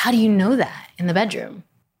 But how do you know that in the bedroom?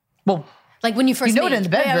 Well, Like when you first You know meet. it in the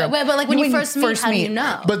bedroom. But like when You you mean first meet, how do you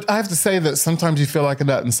know? But I have to say that sometimes you feel like a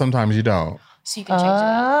nut and sometimes you don't. So you can change it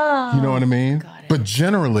up. You know what I mean? Got it. But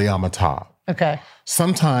generally, I'm a top. okay.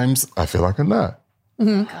 Sometimes I feel like a nut.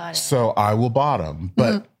 Got it. So I will bottom.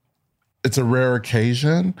 But it's a rare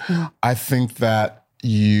occasion. I think that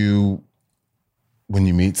when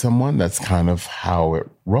you meet someone, that's kind of how it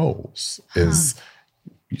rolls, is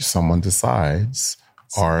someone decides,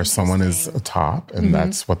 or someone is a top, and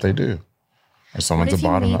that's what they do. Or What someone's a if you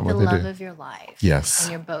bottom, meet not the what they love do. of your life? Yes.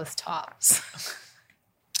 And you're both tops.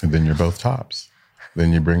 And then you're both tops.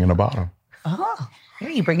 Then you bring in a bottom. Here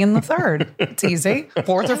you bring in the third. It's easy.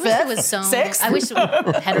 Fourth or I wish fifth. it was so. Sixth. I wish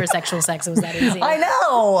heterosexual sex was that easy. I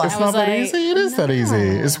know. It's I not was that like, easy. It is that easy.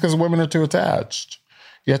 It's because women are too attached.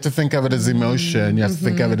 You have to think of it as emotion. You have to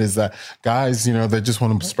think of it as that guys, they just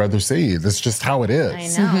want to spread their seed. That's just how it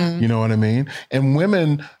is. I know. You know what I mean? And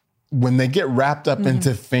women, when they get wrapped up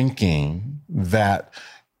into thinking that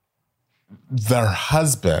their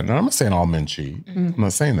husband, and I'm not saying all men cheat, I'm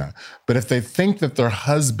not saying that, but if they think that their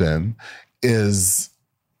husband is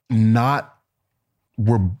not,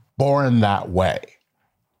 we're born that way.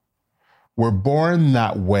 We're born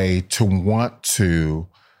that way to want to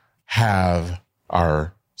have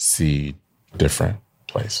our seed different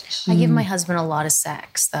places. I give my husband a lot of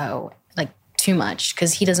sex, though, like too much,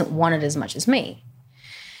 because he doesn't want it as much as me.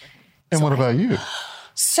 And what about you?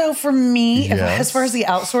 So for me, Yes. as far as the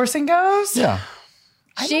outsourcing goes, Yeah.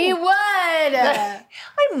 She would. I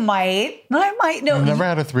might. No, You've never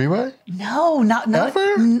had a three-way? no, not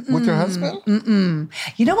Ever? With your husband?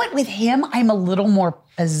 You know what? With him, I'm a little more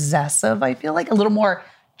possessive. I feel like a little more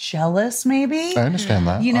jealous, maybe. I understand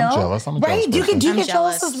that. You know, I'm jealous. I'm a right? jealous You person. can I'm get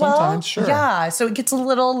jealous jealous. as well. Sometimes, sure. Yeah, so it gets a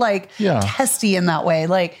little Yeah. testy in that way.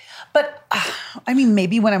 But I mean,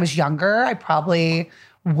 maybe when I was younger, I probably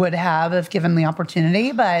would have if given the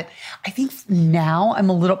opportunity. But I think now I'm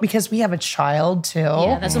a little, because we have a child too.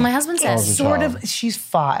 Yeah, that's what my husband old is says. your Sort child? of. She's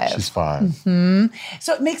 5. She's 5.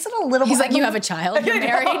 So it makes it a little. He's more, like, you have a child, you're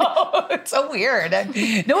married. It's so weird.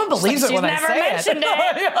 No one believes it when I say mentioned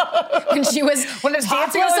it. it. When she was When it's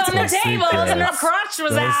Pop dancing was on on the the table and her crotch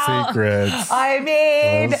was Those out. secrets. I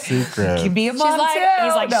mean, Those secrets. can be a She's mom like, too.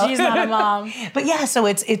 he's like, No. she's not a mom. But yeah, so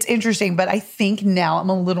it's interesting. But I think now I'm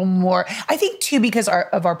a little more. I think too because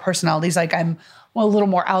of our personalities. Like I'm a little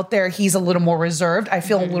more out there. He's a little more reserved. I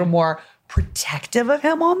feel a little more protective of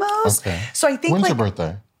him almost. Okay. So I think When's like your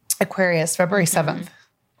birthday? Aquarius, February 7th.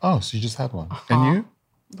 Oh, so you just had one. And you?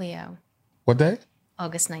 Leo, What day?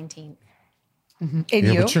 August 19th. And Yeah,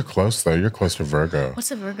 you? but you're close though. You're close to Virgo.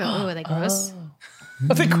 What's a Virgo? Oh, are they gross?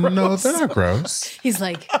 No, they're not gross. He's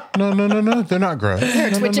like, No, they're not gross. No,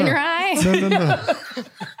 twitch in no. your eye. No.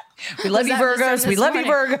 We love you, that just Virgos. said We this love you,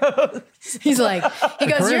 morning? Virgos. He's like, he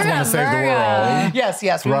goes, Koreans you're a want to save the Virgo. world. Yes. We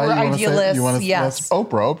Right? were You wanna idealists. Yes. That's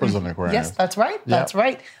Oprah. Oprah's an Aquarius. Yes, that's right. That's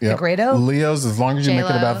right. Yep. The great O. Leos, as long as you make it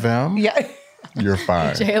J-Lo. about them, Yeah. you're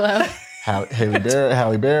fine. J-Lo.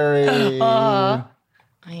 Halle Berry.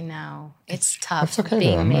 I know. It's tough That's okay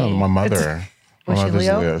being though. me. No, my mother. Was she mother's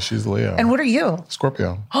Leo? She's Leo. And what are you?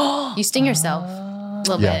 Scorpio. You sting yourself a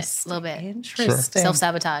little Yes. bit. A little bit. Interesting.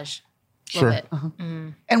 Self-sabotage. A Sure. little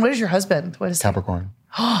bit. And what is your husband? What is he? Capricorn.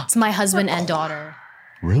 It's my husband and daughter.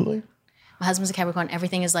 Really? My husband's a Capricorn.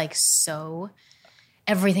 Everything is like so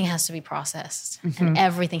everything has to be processed and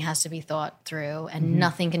everything has to be thought through and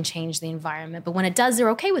nothing can change the environment. But when it does, they're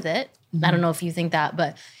okay with it. I don't know if you think that,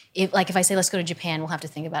 but if I say, let's go to Japan, we'll have to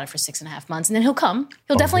think about it for 6.5 months and then he'll come.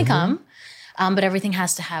 He'll definitely come. But everything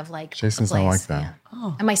has to have like Jason's a place. not like that.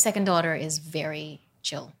 Yeah. And my second daughter is very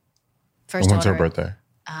chill. And when's her birthday?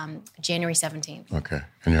 January 17th. Okay.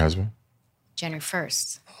 And your husband? January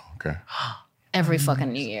 1st. Okay. Every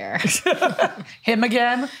fucking New Year. Him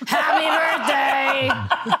again? Happy birthday!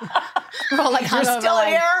 We're all like, You're still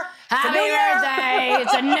here? Happy birthday!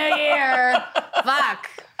 It's a new year. Fuck.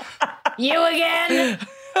 You again?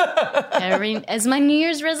 As my New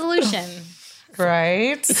Year's resolution.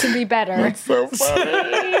 Right? To be better. So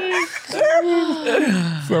funny.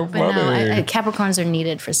 So But no, funny. Capricorns are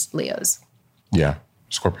needed for Leos. Yeah.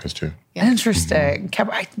 Scorpios too. Interesting.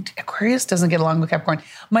 Aquarius doesn't get along with Capricorn.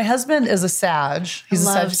 My husband is a Sag. He's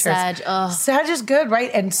Love a Sagittarius. Sag. Oh. Sag is good,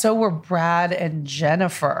 right? And so were Brad and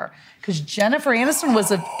Jennifer. Because Jennifer Aniston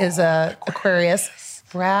is a Aquarius.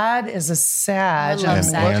 Brad is a Sag. I love And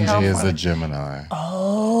Sag. Angie is a Gemini.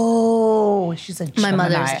 Oh, she's a Gemini. My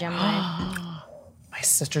mother's a Gemini. My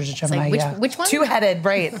sister's a Gemini, like, which one? Two-headed,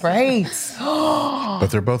 right. But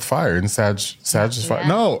they're both fire. And Sag is fire. Yeah.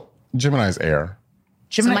 No, Gemini's air.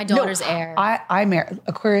 Gemini, my daughter's air. I'm air.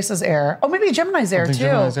 Aquarius is air. Oh, maybe Gemini's air, I think too.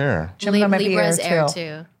 Gemini's air. Gemini might be Libra's air, air too.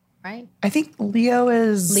 too, right? I think Leo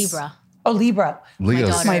is... Libra. Oh, Libra. Leo's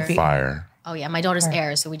daughter- Might be. fire. Oh yeah, my daughter's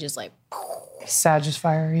air, so we just like. Sag is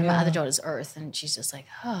fire, My yeah. other daughter's Earth, and she's just like,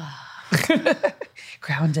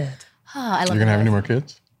 Grounded. I love. You're going to have any more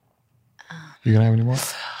kids? You going to have any more?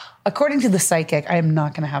 According to the psychic, I am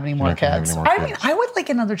not going to have any more not gonna have kids. any more I mean, kids. I would like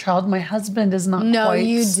another child. My husband is not No, quite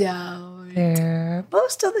you don't. there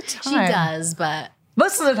most of the She time. does, but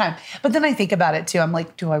Most of the time. But then I think about it too. I'm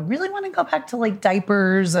like, do I really want to go back to like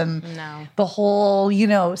diapers and No. the whole,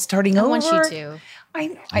 starting I over? want you to. I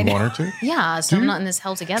You know. want her to? Yeah, so I'm not in this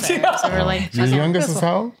hell together. So we're like Your fucking youngest is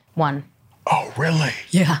how old? one. Oh, really?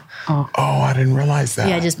 Yeah. Oh, I didn't realize that.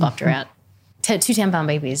 Yeah, I just popped her out. Two 10-pound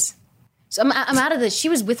babies. So I'm out of the. She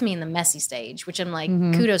was with me in the messy stage, which I'm like,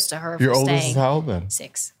 kudos to her Your for oldest staying. is how old then?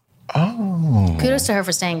 6. Oh. Kudos to her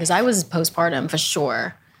for staying because I was postpartum for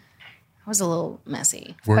sure. I was a little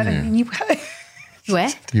messy. Were But I you? mean, you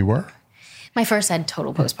What? You were? My first had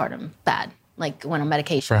total postpartum, bad. Like went on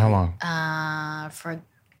medication For how long? for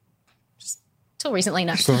till recently.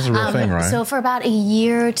 No, So this is a real thing, right? So for about a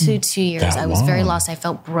year to 2 years, That I was very long. lost. I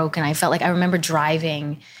felt broken. I felt like I remember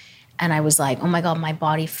driving, and I was like, "Oh my god, my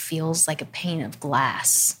body feels like a pane of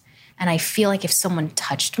glass." And I feel like if someone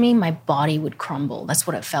touched me, my body would crumble. That's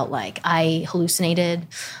what it felt like. I hallucinated.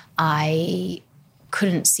 I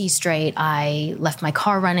couldn't see straight. I left my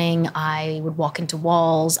car running. I would walk into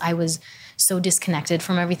walls. I was so disconnected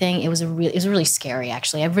from everything. It was really scary,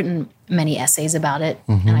 actually. I've written many essays about it,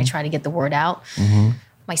 and I try to get the word out.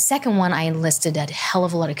 My second one, I enlisted a hell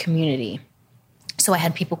of a lot of community. So I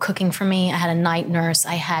had people cooking for me. I had a night nurse.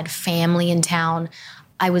 I had family in town.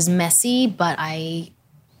 I was messy, but I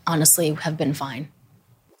honestly have been fine.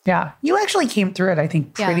 Yeah. You actually came through it, I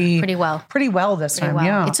think, Yeah, pretty well. Pretty well this time. Well,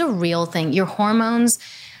 Yeah. it's a real thing. Your hormones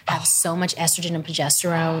have so much estrogen and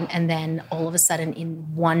progesterone, and then all of a sudden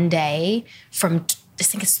in one day, from I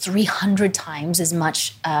think it's 300 times as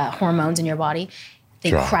much hormones in your body, they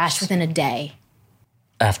Drops. crash within a day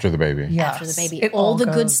After the baby. Yes. after the baby. It All the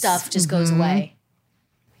good goes. stuff just goes away.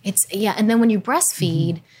 And then when you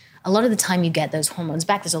breastfeed, a lot of the time you get those hormones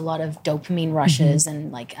back. There's a lot of dopamine rushes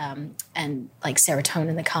and like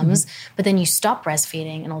serotonin that comes, but then you stop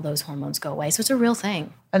breastfeeding and all those hormones go away. So it's a real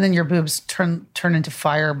thing. And then your boobs turn into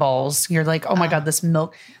fireballs. You're like, oh my God, the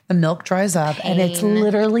milk dries up. And it's Pain.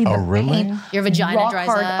 literally the really? pain. Your vagina Rock dries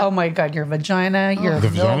hard. up. Oh my God, your vagina, your The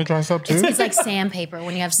vagina milk. dries up too? It's like sandpaper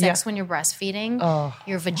when you have sex when you're breastfeeding.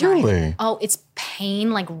 Your vagina. Really? Oh, it's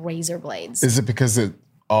pain like razor blades. Is it because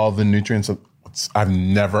all the nutrients? I've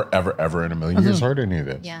never, ever, ever in a million years heard any of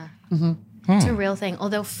this. Yeah. It's a real thing.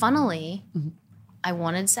 Although, funnily, I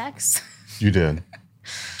wanted sex, You did.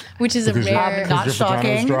 which is a rare. Not Because your vagina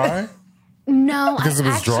was shocking. dry? No, Because I it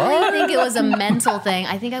was actually dry? think it was a mental thing.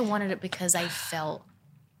 I think I wanted it because I felt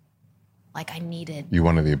like I needed You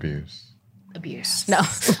wanted the abuse. abuse. No,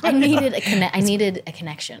 I needed I needed a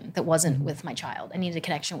connection that wasn't with my child. I needed a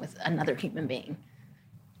connection with another human being.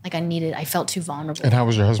 Like I felt too vulnerable. And how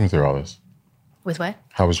was your husband through all this? With what?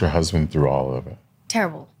 How was your husband through all of it?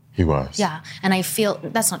 Terrible. He was. Yeah, and I feel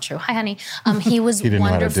that's not true. Hi, honey. He was He didn't know how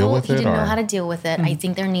to wonderful. deal with He it, didn't know or- how to deal with it. I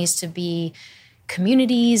think there needs to be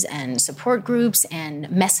communities and support groups and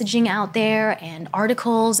messaging out there and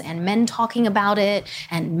articles and men talking about it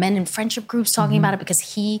and men in friendship groups talking about it because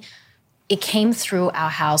it came through our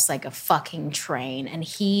house like a fucking train. And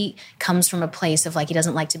he comes from a place of like, he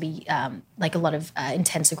doesn't like to be like a lot of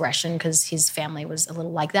intense aggression because his family was a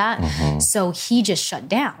little like that. So he just shut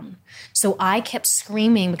down. So I kept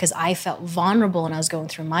screaming because I felt vulnerable and I was going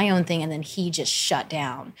through my own thing. And then he just shut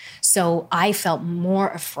down. So I felt more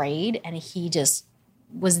afraid and he just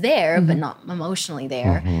was there, but not emotionally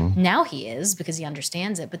there. Now he is because he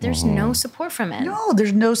understands it, but there's no support from men. No,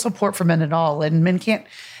 there's no support for men at all. And men can't,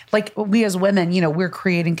 like we as women, you know, we're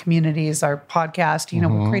creating communities, our podcast, you know,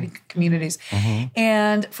 we're creating communities.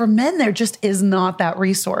 And for men, there just is not that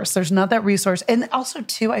resource. There's not that resource. And also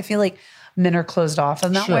too, I feel like men are closed off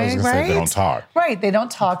in that Sure, I way, was gonna right? say, they don't talk. Right. They don't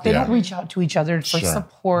talk. They Yeah. don't reach out to each other for Sure.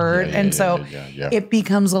 support. Yeah, and so it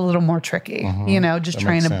becomes a little more tricky, you know, just That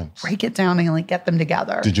trying makes to sense. break it down and like get them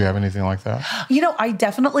together. Did you have anything like that? You know, I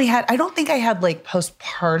definitely had, I don't think I had like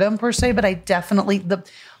postpartum per se, but I definitely, the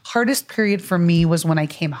hardest period for me was when I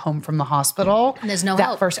came home from the hospital. And there's no that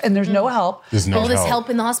help. First, and there's no help. There's no All this help. help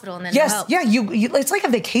in the hospital and then Yes, no help. yeah, you it's like a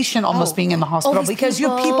vacation almost being in the hospital these because you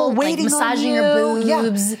have people people, like, waiting massaging on your you. Yeah.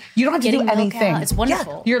 boobs, You don't have to do getting milk anything. out. It's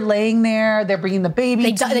wonderful. Yeah. You're laying there. They're bringing the baby.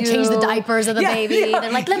 They to change the you. diapers of the baby.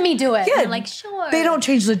 They're like, let me do it. Yeah. And they're like, sure. They don't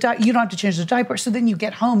change the you don't have to change the diaper. So then you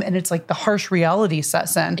get home and it's like the harsh reality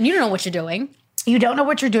sets in. And you don't know what you're doing. You don't know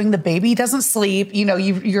what you're doing. The baby doesn't sleep. You know,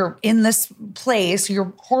 you're in this place.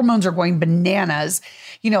 Your hormones are going bananas.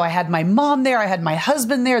 You know, I had my mom there. I had my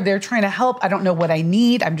husband there. They're trying to help. I don't know what I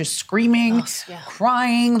need. I'm just screaming,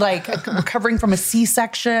 crying, like recovering from a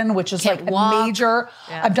C-section, which is Can't like walk. a major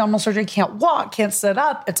abdominal surgery. Can't walk, can't sit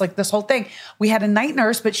up. It's like this whole thing. We had a night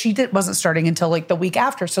nurse, but she wasn't starting until like the week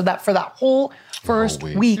after. So that for that whole first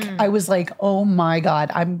week, I was like, oh my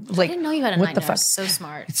God. I'm like, I didn't know you had a what night the nurse. fuck? So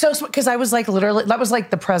smart. So, because I was like, literally, that was like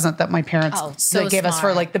the present that my parents so gave us for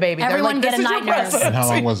smart. like the baby. They're Everyone like, get "This a is your night nurse." present." And how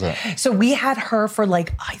long was it? So we had her for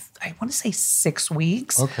like, I want to say 6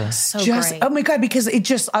 weeks. Okay. So Just, great. oh my God, because it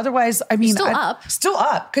just, otherwise, I mean, Still up. Still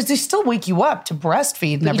up, because they still wake you up to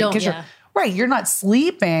breastfeed and you everything. don't, 'Cause yeah. Right, you're not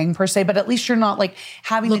sleeping per se, but at least you're not like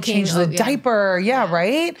having to Looking, change the yeah. diaper. Yeah,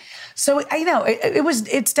 right. So I know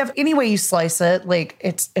it's definitely any way you slice it, like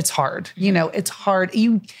it's hard. You know, it's hard.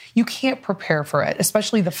 You can't prepare for it,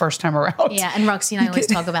 especially the first time around. Yeah, and Roxy and I always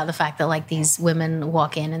talk about the fact that like these women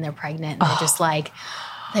walk in and they're pregnant and they're just like,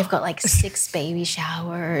 they've got like 6 baby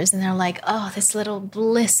showers and they're like, oh, this little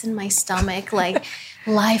bliss in my stomach, like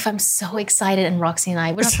life, I'm so excited. And Roxy and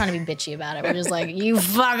I, we're not trying to be bitchy about it. We're just like, you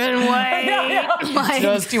fucking wait. Like,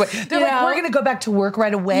 Just do it. They're you like, know? we're going to go back to work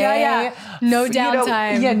right away. Yeah. No You know,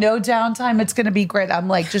 downtime. yeah, no downtime. It's going to be great. I'm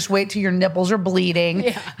like, just wait till your nipples are bleeding.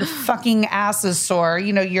 Yeah. Your fucking ass is sore.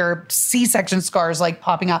 You know, your C-section scars like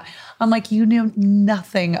popping out. I'm like, you knew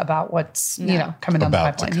nothing about what's, you know, coming down the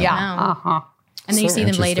About to pipeline. come. Yeah. No. Uh-huh. and then you So see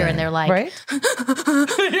them later interesting. and they're like, Right?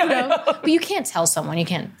 you know, but you can't tell someone, you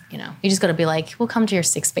can't, you know, you just got to be like, we'll come to your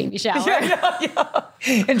 6th baby shower.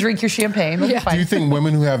 And drink your champagne. It'll be fine. Do you think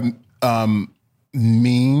women who have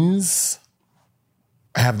means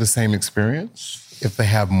have the same experience if they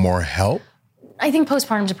have more help? I think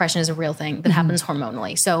postpartum depression is a real thing that happens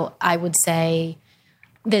hormonally. So I would say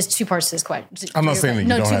there's 2 parts to this question. I'm not saying that you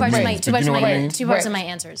no, don't 2 have parts of my means, 2 but parts you of know my what I mean? 2 parts of Right. my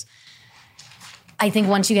answers. I think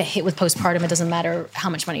once you get hit with postpartum, it doesn't matter how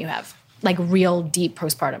much money you have. Like real deep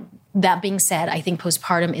postpartum. That being said, I think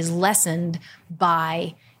postpartum is lessened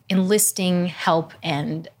by enlisting help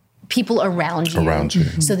and people around you.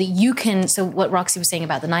 So that you can, so what Roxy was saying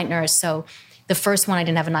about the night nurse, so the first one, I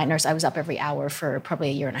didn't have a night nurse. I was up every hour for probably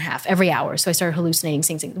a year and a half, every hour. So I started hallucinating,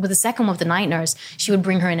 seeing things. With the second one with the night nurse, she would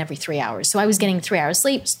bring her in every 3 hours. So I was getting 3 hours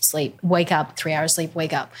sleep, wake up, 3 hours sleep,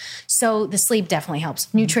 wake up. So the sleep definitely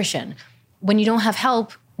helps. Nutrition. When you don't have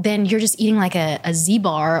help, then you're just eating like a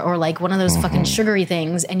Z-bar or like one of those fucking sugary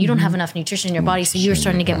things and you don't have enough nutrition in your body. So you're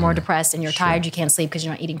starting to get more depressed and you're tired, you can't sleep because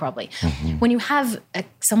you're not eating properly. When you have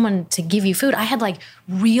someone to give you food, I had like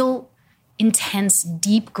real intense,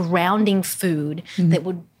 deep grounding food that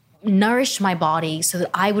would nourish my body so that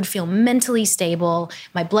I would feel mentally stable,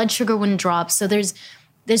 my blood sugar wouldn't drop. So there's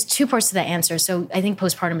 2 parts to that answer. So I think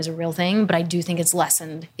postpartum is a real thing, but I do think it's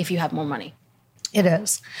lessened if you have more money. It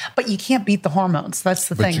is. But you can't beat the hormones. That's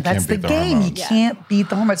the thing. you That's can't the beat the game. hormones. You can't beat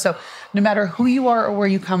the hormones. So no matter who you are or where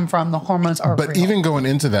you come from, the hormones are But real. even going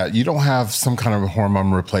into that, you don't have some kind of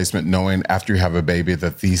hormone replacement knowing after you have a baby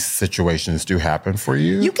that these situations do happen for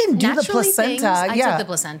you. You can do the Naturally placenta. things. I yeah. took the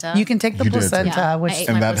placenta. You can take the You did too. placenta, Yeah. which I ate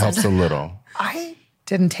and my that helps a placenta. little. I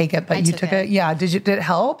didn't take it, but you took took it. it. Yeah. Did it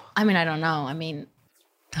help? I mean, I don't know. I mean,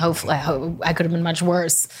 Hopefully, I could have been much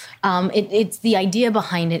worse. It's the idea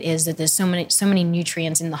behind it is that there's so many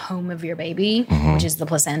nutrients in the home of your baby, which is the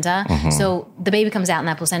placenta. So the baby comes out in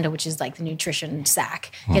that placenta, which is like the nutrition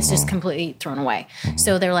sac, gets just completely thrown away.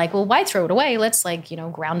 So they're like, well, why throw it away? Let's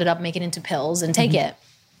ground it up, make it into pills, and take it.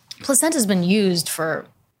 Placenta's been used for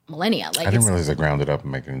millennia. I didn't realize they ground it up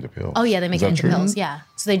and make it into pills. Oh yeah, they make it into pills. Yeah,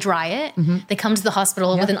 so they dry it. They come to the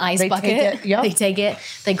hospital with an ice bucket. They take it.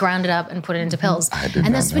 They ground it up and put it into pills.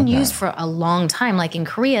 And that's been used for a long time. Like in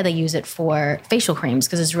Korea, they use it for facial creams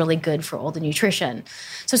because it's really good for all the nutrition.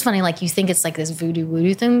 So it's funny. Like you think it's like this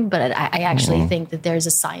voodoo thing, but I actually think that there's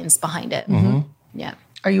a science behind it. Yeah.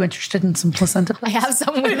 Are you interested in some placenta? I have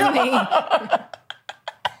some with me.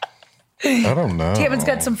 I don't know. Tavin's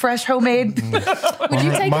got some fresh homemade. Would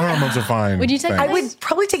you take my it? hormones are fine. Would you take I would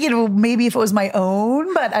probably take it maybe if it was my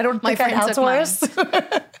own, but I don't think I'd friend took mine.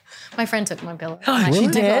 outsource. My friend took my pillow. She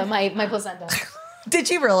did? My placenta.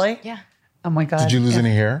 Did you really? Yeah. Oh my God. Did you lose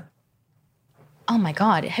any hair? Oh my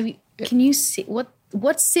God. Can you see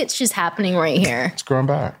what sitch is happening right here? It's growing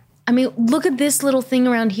back. I mean, look at this little thing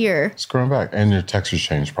around here. It's growing back. And your texture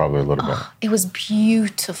changed probably a little bit. It was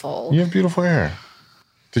beautiful. You have beautiful hair.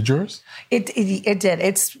 Did yours? It did.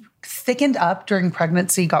 It's thickened up during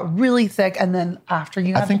pregnancy, got really thick, and then after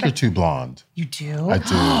you I think you're too blonde. You do? I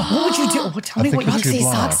do. What would you do? Well, tell me what you you're too do.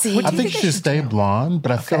 blonde. Soxy. I think you should stay blonde,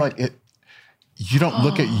 but I feel like you don't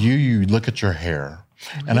look at you look at your hair.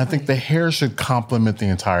 And I think the hair should complement the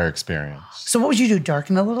entire experience. So what would you do?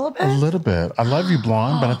 Darken a little bit? A little bit. I love you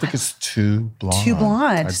blonde, but I think it's too blonde. Too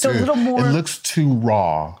blonde. I So a do. little more. It looks too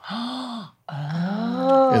raw.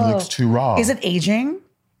 It looks too raw. Is it aging?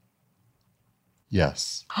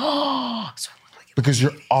 Yes. So I look like Because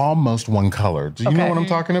you're almost one color. Do you know what I'm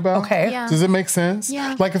talking about? Okay. Yeah. Does it make sense?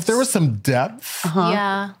 Yeah. Like if there was some depth,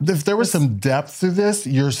 Yeah. if there was some depth to this,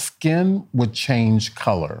 your skin would change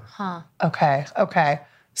color. Okay.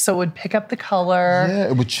 So it would pick up the color. Yeah,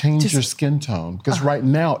 it would change your skin tone. Because right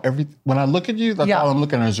now, when I look at you, that's all I'm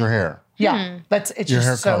looking at is your hair. Yeah. It's Your just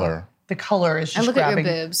hair so, color. The color is just I look at grabbing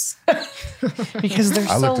your boobs. because they're I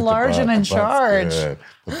so looked at the large butt. and in The butt's charge. good.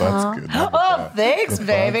 The butt's good. Oh, thanks,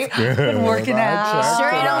 baby. Been working out. Sure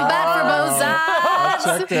ain't on bad for both sides.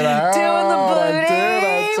 I checked it out. Doing the booty. I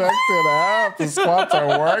checked it out. The squats are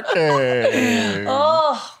working.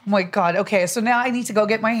 Oh my God. Okay, so now I need to go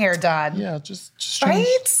get my hair done. Yeah, just Right?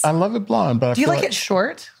 change. I love it blonde, but I Do you feel like it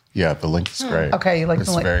short? Yeah, the length is great. Okay, you like it's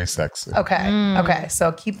the length. very sexy. Okay. Okay.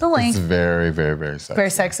 So keep the It's length. very, very, very sexy. Very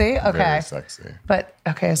sexy. Okay. Very sexy. But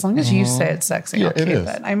okay, as long as you say it's sexy, Yeah, I'll keep it is.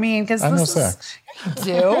 it. I mean, because I know this is sex. you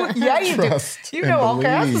do. Yeah, you Trust do. You and know all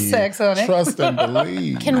kinds of believe. sex on it. Trust and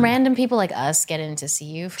believe. Can random people like us get in to see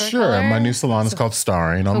you for Sure. color? My new salon is called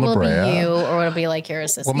Starring on Or will La it Brea. be you, or will it be like your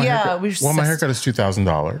assistant? My Yeah, haircut, my haircut is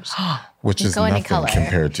 $2,000, which is go any nothing color.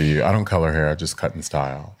 compared to you. I don't color hair. I just cut in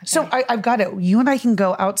style. So I've got it. You and I can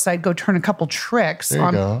go outside, go turn a couple tricks There you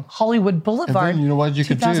on go. Hollywood And Boulevard. then you know what you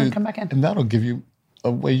could 2000, do? Come back in. And that'll give you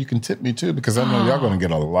a way you can tip me too, because I know y'all going to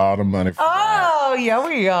get a lot of money for Oh, yeah,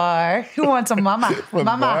 we are. Who wants a mama?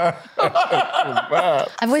 Mama. that.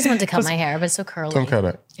 I've always wanted to cut my hair, but it's so curly. Don't cut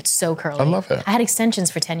it. It's so curly. I love it. I had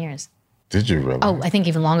extensions for 10 years. Did you really? Oh, I think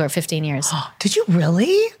even longer, 15 years. Did you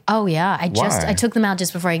really? Oh, yeah. Why? I took them out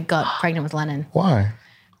just before I got pregnant with Lennon. Why?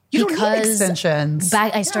 You don't need Because extensions.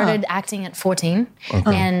 I started acting at 14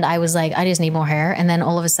 and I was like, I just need more hair. And then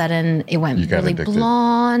all of a sudden it went You got really addicted.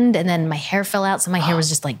 blonde and then my hair fell out. So my hair was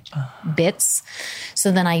just like bits.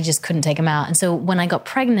 So then I just couldn't take them out. And so when I got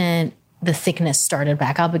pregnant, the thickness started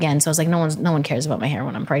back up again. So I was like, no one cares about my hair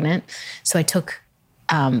when I'm pregnant. So I took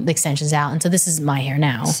the extensions out. And so this is my hair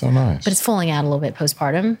now. So nice. But it's falling out a little bit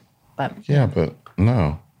postpartum. But Yeah, but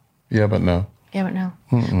no. Yeah, but no. yeah, but no.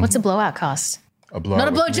 What's a blowout cost? A blowout Not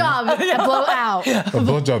a with blow me? job, a blowout.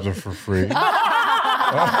 Blowjobs are for free. That's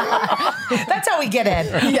how we get in.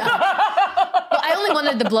 I only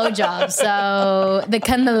wanted the blowjob, so the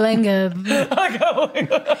cunnilinga,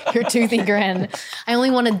 your toothy grin. I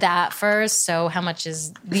only wanted that first. So how much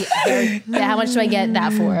is how much do I get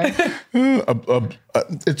that for?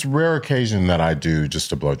 It's rare occasion that I do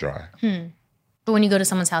just a blow dry. But when you go to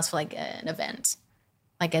someone's house for like an event,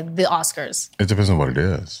 like the Oscars, It depends on what it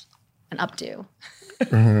is. an updo.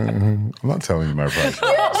 I'm not telling you my price. Just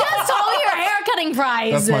told me your haircutting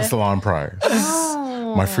price. That's my salon price.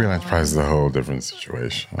 My freelance price is a whole different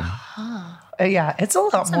situation. Yeah, it's a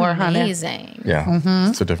lot more, honey. Amazing. Yeah,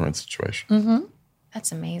 it's a different situation.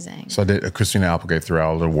 That's amazing. So I did Christina Applegate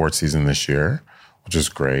throughout the award season this year, which is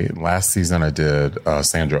great. Last season I did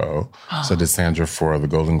Sandra Oh. So I did Sandra for the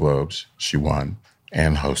Golden Globes. She won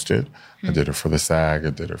and hosted. I did her for the SAG. I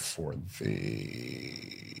did her for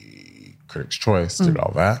the Critics' Choice, did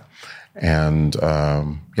all that. And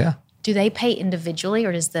yeah. Do they pay individually,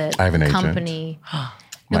 or does the I have an agent. company?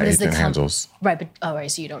 My does the agent handles. Right, but right,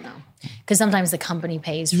 so you don't know, because sometimes the company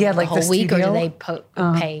pays for Yeah, the like whole the week, or do studio?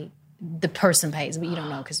 they pay? The person pays, but you don't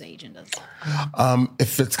know because the agent does.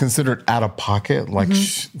 If it's considered out of pocket, like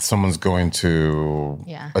someone's going to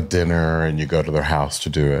Yeah. a dinner and you go to their house to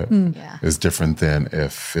do it, Yeah. is different than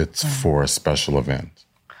if it's for a special event.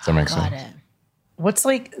 Does that make Got sense? it. What's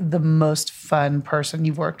like the most fun person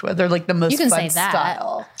you've worked with, or like the most You can fun say that.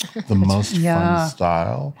 style? The most Yeah. fun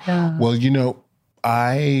style? Well,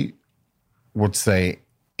 I would say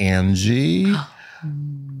Angie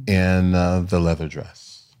in the leather dress.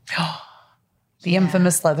 The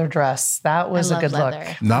infamous leather dress. That was I a love good leather.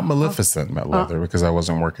 look. Not Maleficent leather because I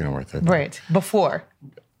wasn't working with it. Right. Before.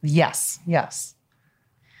 Yes.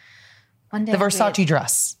 One day The I'll be- Versace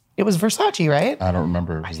dress. It was Versace, right? I don't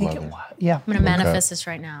remember it was I think leather. it was. Yeah. I'm gonna manifest this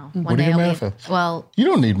right now. One What do day you I'll manifest? be. Well, You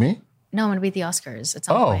don't need me. no, I'm gonna be at the Oscars at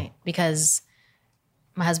some Oh. point because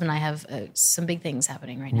my husband and I have some big things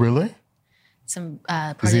happening right now. Really? Some Is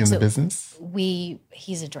projects he in the that business?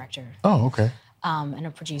 he's a director Oh, okay. and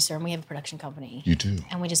a producer, and we have a production company. You do.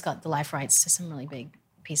 And we just got the life rights to some really big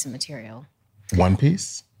piece of material. One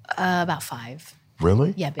Piece? About 5.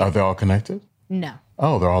 Really? Yeah, big. Are they all connected? No,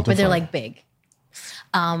 Oh, they're all but different. they're like big.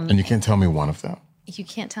 And you can't tell me one of them. You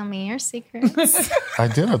can't tell me your secrets. I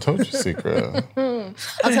did. I told you secret.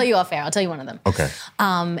 I'll tell you off air. I'll tell you one of them. Okay.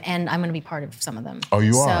 And I'm going to be part of some of them. Oh,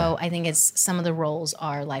 you So are? I think some of the roles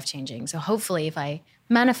are life changing. So hopefully, if I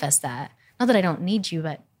manifest that, not that I don't need you,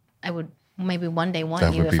 but I would maybe one day want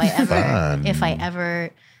That you would if be I fun.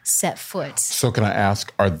 ever set foot. So can I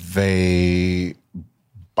ask, are they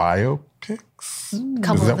biopics?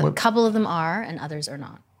 Couple of them are, and others are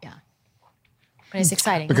not. Yeah, but it's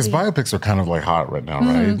exciting Because We- biopics are kind of like hot right now,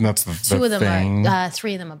 right? And that's the 2 of them thing. are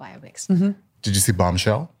 3 of them are biopics. Did you see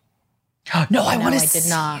Bombshell? No, I want I to did see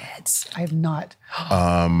not. it. I have not.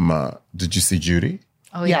 Did you see Judy?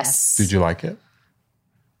 Oh Yes. Did you like it?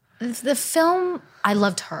 yes. The film, I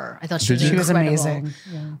loved her. I thought she was Did you? She was incredible. amazing.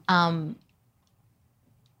 Yeah.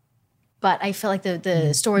 But I felt like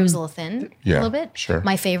the story was a little thin, Yeah, a little bit. sure.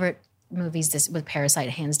 My favorite movies this with Parasite,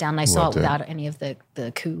 hands down. And I saw Loved it it. without any of the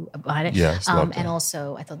coup behind it. Yes, loved and it.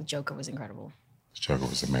 also I thought the Joker was incredible. Joker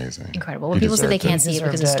was amazing. Incredible. When He people say they deserved can't see it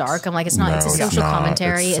because it's Deserved it. dark, I'm like, it's not. No, it's a it's social not.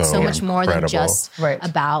 commentary. It's It's so so much more than incredible. just Right.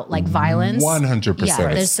 about like violence. 100%.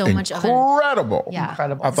 Yeah, there's so much of it. Incredible. Yeah.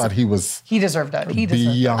 Incredible. I thought he was He deserved it. He deserved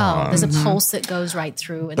it. beyond. Oh, there's a pulse that goes right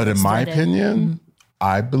through. And But in it's my threaded. opinion,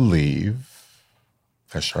 I believe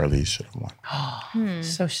that Charlize should have won.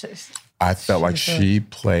 So I felt like she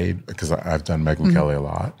played, because I've done Megyn Kelly a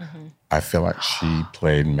lot. I feel like she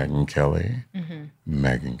played Megyn Kelly.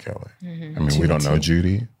 Megyn Kelly. I mean, we don't know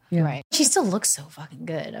Judy. Right. She still looks so fucking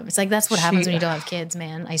good. It's like that's what happens when you don't have kids,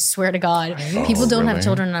 man. I swear to God. People don't have really?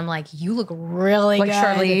 children, and I'm like, you look really like good.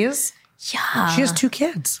 Charlize. Yeah. She has 2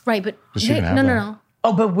 kids. Right, but she didn't have no, them. no.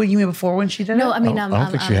 Oh, but what you mean before when she did it? No, I mean, I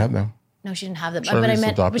don't think she had them. no, she didn't have them. Charlize But I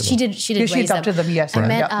meant, adopted but she them. did. She Yeah, did she raise adopted them, yes, I right.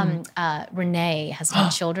 meant Renee has had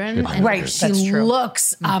children, and Right, she that's true.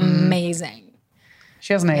 looks amazing.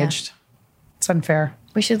 She hasn't aged. It's unfair.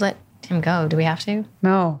 We should let him go. Do we have to?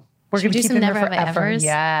 No. We're Should going we to do keep some him never there have I forever. ever's?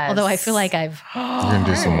 Yes. Although I feel like I've You're going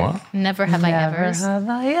to do some what? never have I Never ever's. have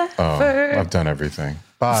I ever. Oh, I've done everything.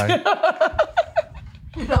 Bye.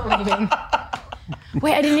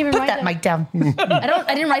 Wait, I didn't even write That them. mic down.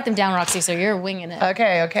 I didn't write them down, Roxy. So you're winging it.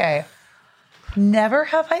 Okay. Never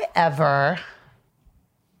have I ever.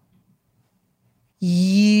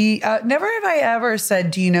 Never have I ever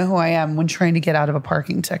said, "Do you know who I am?" when trying to get out of a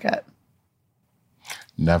parking ticket.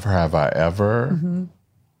 Never have I ever.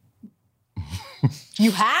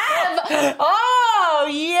 You have. Oh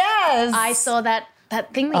yes, I saw that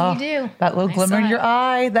thing that you do. that little I glimmer saw in it. your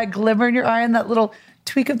eye, that glimmer in your eye, and that little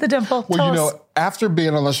tweak of the dimple. Well, Tell you us. know, after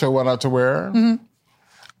being on the show What Not to Wear,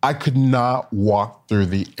 I could not walk through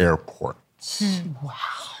the airport. Wow.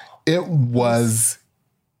 It was,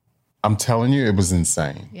 I'm telling you, it was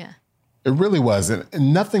insane. Yeah. It really was.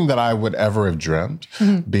 And nothing that I would ever have dreamt,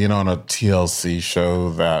 being on a TLC show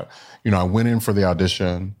that, I went in for the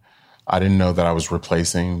audition. I didn't know that I was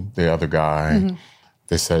replacing the other guy.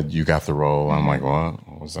 They said, you got the role. I'm like, what?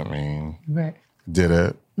 What does that mean? Right. Did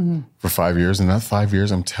it for 5 years. And that 5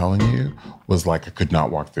 years, I'm telling you, was like I could not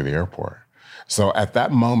walk through the airport. So at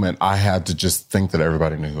that moment, I had to just think that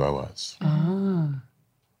everybody knew who I was.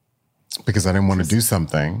 Because I didn't want to do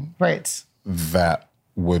something Right. that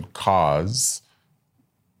would cause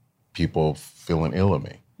people feeling ill of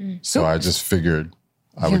me. So I just figured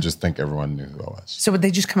I would just think everyone knew who I was. So would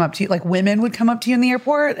they just come up to you? Like women would come up to you in the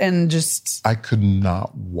airport and just. I could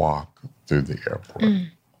not walk through the airport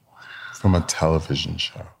from a television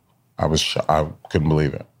show. I was I couldn't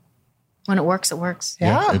believe it. When it works, it works.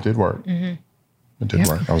 Yeah. It did work. It did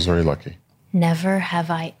work. I was very lucky. Never have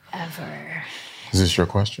I ever. Is this your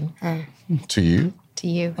question? To you? To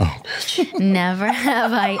you. Oh, bitch. Never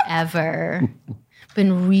have I ever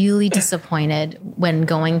been really disappointed when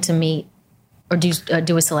going to meet or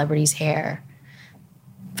do a celebrity's hair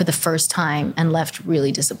for the first time and left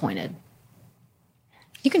really disappointed.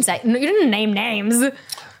 You can say, you didn't name names.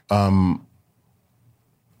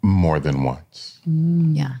 More than once.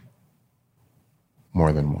 Yeah.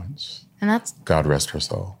 More than once. And that's, God rest her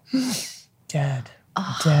soul. Dead.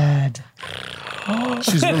 Dead.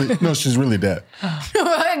 She's really dead.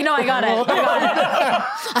 no, I got it.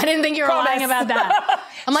 I didn't think you were lying about that.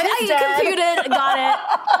 I'm like, I computed, got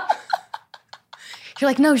it. You're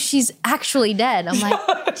like, no, she's actually dead. I'm like,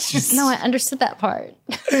 no, I understood that part.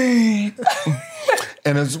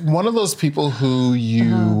 And it's one of those people who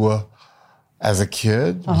you, as a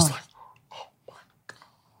kid, was like,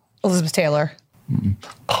 Elizabeth Taylor.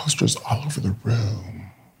 posters all over the room.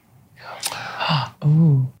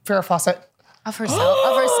 Farrah Fawcett. Of herself?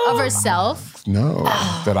 of herself? No,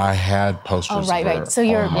 that I had posters right, of her right. So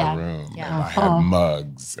you're, all my room. And I had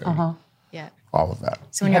mugs and Yeah. all of that.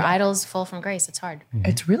 So when your idol's full from grace, it's hard.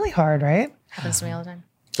 It's really hard, right? Happens to me all the time.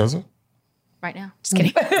 Does it? Right now. Just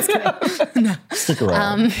kidding. Just kidding. Stick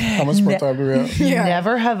around. How much more time do we have?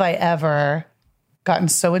 Never have I ever gotten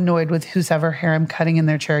so annoyed with whose ever hair I'm cutting in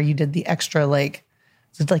their chair. You did the extra, like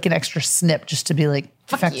an extra snip just to be like,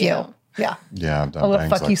 fuck you. Yeah. Yeah, I've done A little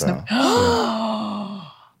things fuck you like snip.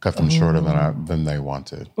 that. Cut them shorter than they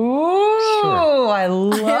wanted. Ooh, I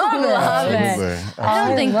love it. Absolutely. I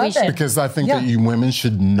don't think we love should. Because I think that you women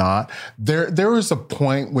should not. There is a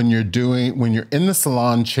point when you're in the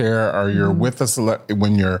salon chair or you're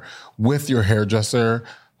when you're with your hairdresser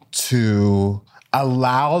to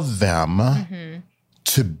allow them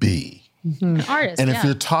to be. An artist, And if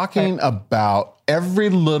you're talking about every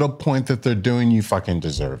little point that they're doing, you fucking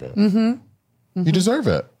deserve it. You deserve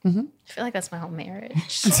it. I feel like that's my whole marriage.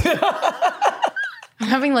 I'm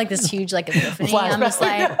having like this huge like epiphany. I'm just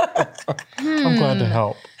like I'm glad to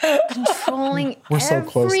help. controlling We're so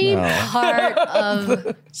close every now. part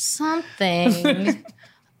of something.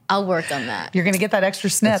 I'll work on that. You're going to get that extra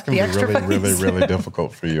snip. It's going The to be extra really, fucking really, snip. really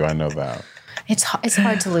difficult for you. I know that. It's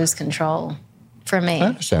hard to lose control for me. I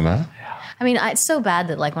understand that. I mean, it's so bad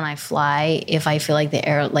that like when I fly, if I feel like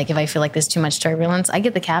if I feel like there's too much turbulence, I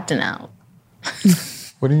get the captain out.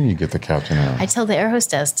 What do you mean you get the captain out? I tell the air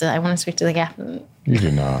hostess I want to speak to the captain You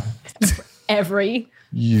do not. every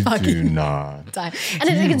You do not. time. And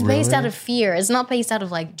it's based really? out of fear. It's not based out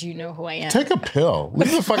of like, do you know who I am? Take a pill.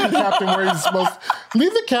 Leave the fucking captain where he's supposed.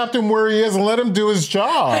 Leave the captain where he is and let him do his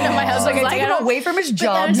job. My husband's like, Take I him don't away from his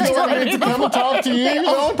job. then it's like something- Come and talk to you. You're the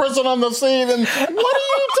only person on the scene. And what are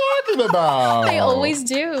you talking about? I always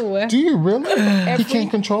do. Do you really? He can't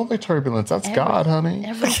control the turbulence. That's God, honey.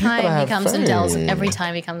 Every You time gotta he have comes and tells, faith. every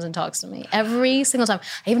time he comes and talks to me, every single time.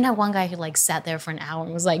 I even had one guy who like sat there for an hour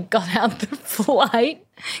and was like, got out the flight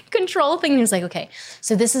control thing. And he was like, okay,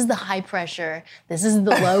 so this is the high pressure, this is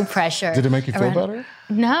the low pressure. Did it make you feel better?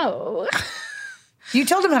 No. You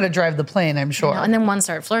told him how to drive the plane, I'm sure. And then one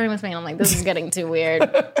started flirting with me, and I'm like, this is getting too weird.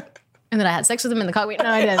 And then I had sex with him in the cockpit. No,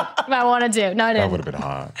 I didn't. But I wanted to. No, I That didn't. would have been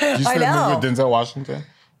hot. Did you see I that know. movie with Denzel Washington?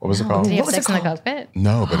 What was it called? Did he have What was sex it in the called? cockpit?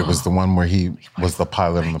 No, but it was the one where he was the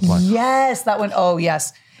pilot on the plane. Yes, that one. Oh,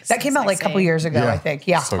 yes. That came out like a couple sexy. years ago, Yeah. I think.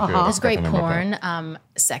 Yeah. So good. There's great I can remember porn,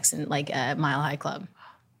 sex in like a Mile High Club.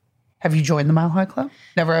 Have you joined the Mile High Club?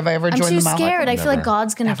 Never have I ever I'm joined too the Mile High scared. Club. I feel like Never.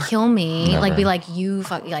 God's gonna kill me. Like be Never. like you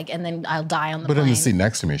fuck like, and then I'll die on the But plane. in the seat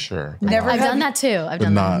next to me, sure. Never I've have done that too. I've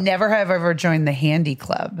done that. not. Never have I ever joined the Handy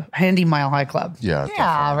Club, Handy Mile High Club. Yeah, Yeah,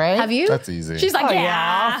 definitely. right? Have you? That's easy. She's like,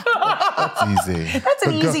 yeah. That's easy. That's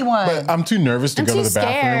an easy one. But I'm too nervous to I'm go to too the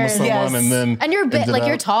bathroom with scared. someone Yes. and then. And you're a bit ended like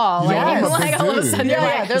you're up- tall. Like, Yeah, I'm you're a like big all of a dude. sudden Yeah, you're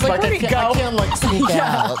yeah, like, they're like, where'd he I go? can't like sneak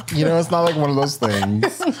out. You know, it's not like one of those things.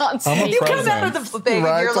 not I'm a sneaky. You come out of presence. the thing and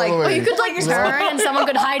Right, you're like, totally. Well, you could like turn and someone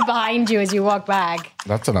could hide behind you as you walk back.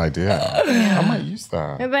 That's an idea. I might use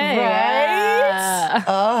that. Yeah.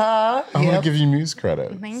 I'm gonna give you Muse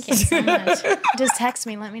credit. Thank you so much. Just text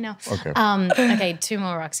me, let me know. Okay. Okay, two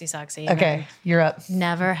more Roxy Soxy. Okay, you're up.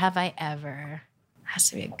 Never have I ever. Has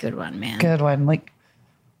to be a good one, man. Good one. Like,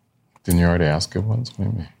 Didn't you already ask good ones?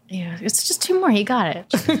 Maybe. Yeah, it's just two more. He got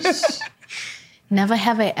it. Never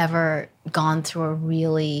have I ever gone through a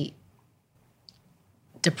really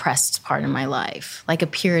depressed part of my life, like a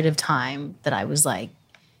period of time that I was like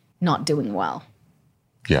not doing well.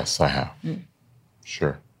 Yes, I have.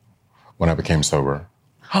 Sure. When I became sober.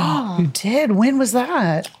 you did. When was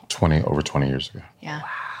that? over 20 years ago. Yeah.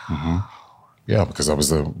 Yeah, because I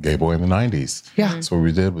was a gay boy in the 90s. Yeah. So what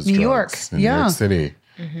we did was New drugs. York. In Yeah. New York City.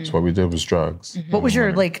 So what we did was drugs. What was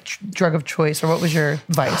your like drug of choice, or what was your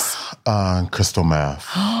vice? Crystal meth.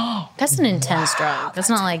 That's an intense drug. That's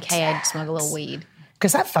not like, hey, I smoke a little weed.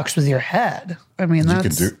 Because that fucks with your head. I mean, You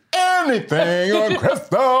that's can do anything on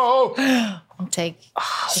crystal. I'll take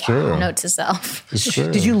It's true. note to self. It's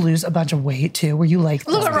true. Did you lose a bunch of weight too? Were you like,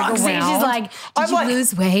 Look at this Roxy. big She's around? like, did I'm you like,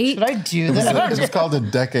 lose weight? Should I do It this? was called a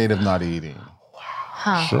decade of not eating.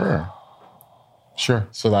 Sure.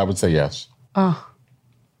 So I would say yes.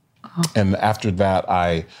 And after that,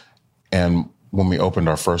 when we opened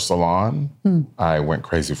our first salon, I went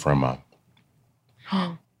crazy for a month.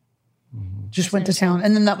 Just went to town,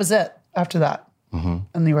 and then that was it. After that,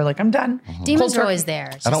 and you were like, "I'm done." Demons are always there.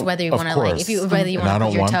 It's just whether you want to like, whether you want to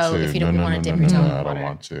put your toe, if you don't want to dip your toe in the I water. don't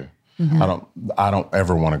want to. I don't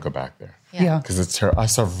ever want to go back there. Yeah. Because it's terrible. I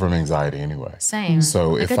suffer from anxiety anyway. Same.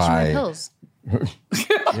 So I if got you my I pills.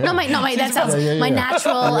 No, that sounds my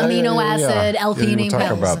natural amino acid You L-theanine were talking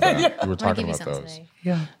pills. about that. You were I'm gonna talking give you about some those. today.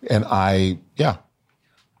 Yeah. And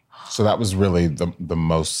so that was really the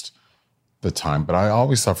most the time. But I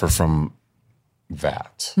always suffer from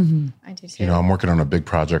that. I do too. You know, I'm working on a big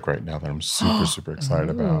project right now that I'm super excited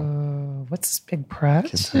about. What's this big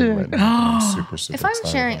press? Right now, I'm super if I'm excited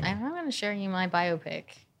sharing, about it. I'm going to share you my biopic.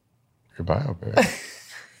 Your biopic.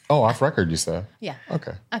 Oh, off record, you said? Yeah.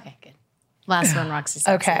 Okay. Okay, good. Last one, Roxy.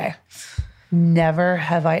 Sexy. Okay. Never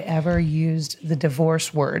have I ever used the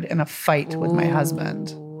divorce word in a fight with my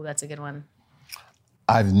husband. Ooh, that's a good one.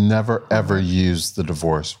 I've never, ever used the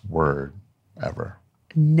divorce word, ever.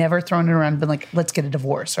 Never thrown it around and been like, let's get a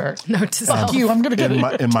divorce, or Note to self. fuck you, I'm going to get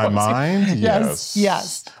In my mind, yes.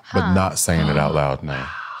 Yes. But not saying it out loud, no.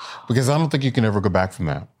 Because I don't think you can ever go back from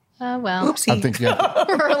that. Well, Oopsie. I think you have to,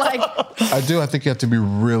 we're like, I think you have to be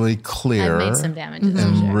really clear I've made some damages.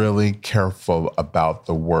 and really careful about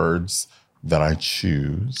the words that I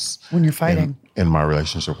choose when you're fighting. in my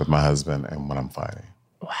relationship with my husband and when I'm fighting.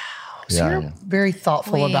 So you're very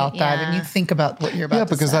thoughtful about that, and yeah. you think about what you're about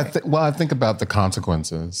to Because say. I think about the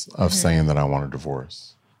consequences of saying that I want a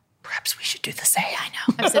divorce. Perhaps we should do the same. I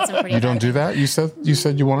know. I've said some pretty. You don't do that? You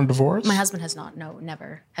said you want a divorce? My husband has not. No,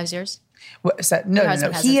 never. How's yours? What is that? No.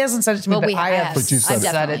 husband He hasn't. hasn't said it to me, Well, but we I have. have. But you said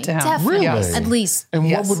said it to him. Definitely. Really? At least. And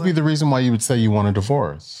Yes. what would be the reason why you would say you want a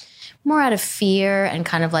divorce? More out of fear and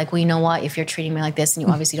kind of like, well, you know what? If you're treating me like this and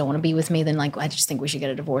you obviously don't want to be with me, then like, I just think we should get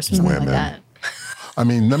a divorce or something Women. like that. I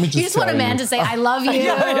mean, let me just You just want a man to say, I love you.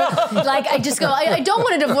 Like, I just go, I don't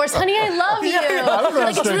want a divorce, honey, I love you. don't know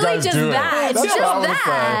Like, it's how really guys just do it. that. It's That's just what I would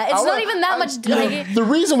that. say. It's not even that much. Like, The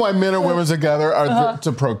reason why men and women together are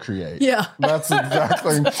to procreate. Yeah. That's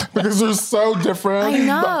exactly because they're so different. I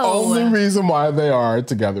know. The only reason why they are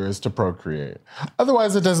together is to procreate.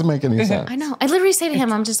 Otherwise, it doesn't make any sense. I know. I literally say to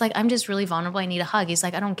him, I'm just really vulnerable. I need a hug. He's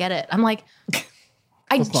like, I don't get it. I'm like,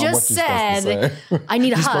 I not what just you're supposed to said say. I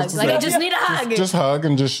need a hug. supposed to Like, say- I just need a hug. Just hug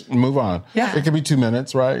and just move on. Yeah. It could be 2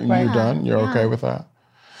 minutes, right? And you're done. You're okay with that.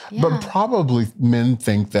 But probably men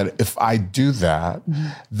think that if I do that,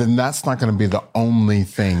 then that's not going to be the only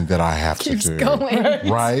thing that I have Keeps to do. going.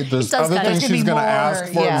 Right? There's does other that. things There's she's going to ask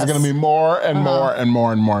for. There's going to be more and more and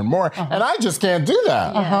more and more and more. And I just can't do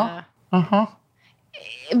that.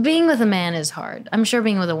 Being with a man is hard. I'm sure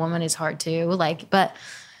being with a woman is hard too. Like, but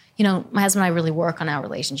you know, my husband and I really work on our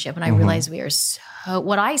relationship, and I realize we are so.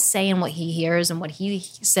 What I say and what he hears, and what he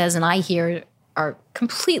says and I hear are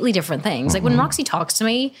completely different things. Like when Roxy talks to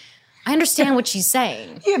me, I understand what she's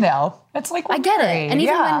saying. You know, it's like I get married. it. And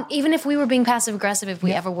even Yeah. when, even if we were being passive aggressive, if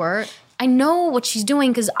we ever were, I know what she's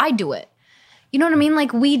doing because I do it. You know what I mean?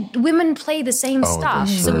 Like women play the same stuff,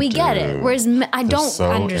 they so sure we get do. it. Whereas I They're don't so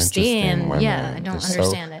understand. interesting women. Yeah, I don't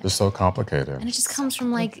understand They're it. so complicated. And it just comes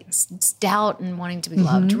from like it's doubt and wanting to be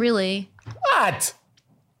loved. Really, What?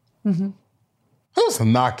 Who's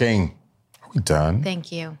knocking? Are we done?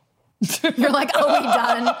 thank you. You're like, oh, we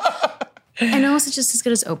done. I know it's just as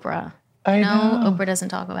good as Oprah. I No, know. Oprah doesn't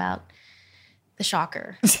talk about the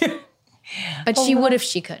shocker, but she would if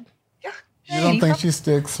she could. You don't think she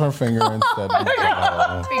sticks her finger instead of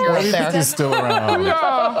the Finger right there. He's still around.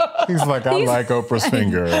 He's like, I like Oprah's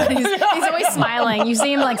finger. He's always smiling. You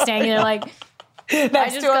see him like standing there, like I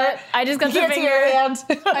just got the Can't see your finger. hand.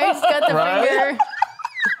 I just got the Right? finger.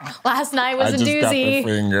 Last night was I a just got the doozy.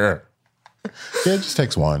 finger. Yeah, it just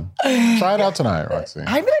takes one. Try it out tonight, Roxy.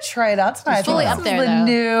 I'm gonna try it out tonight. I think fully this up is there, the though.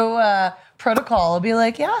 new protocol. I'll be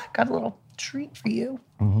like, yeah, got a little treat for you.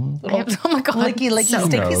 Little Oh my god! licky, So-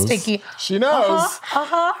 sticky, knows. sticky. She knows.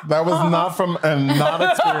 That was not from and not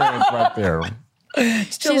experience right there.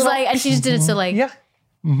 She's like, and she just did it so like, Yeah.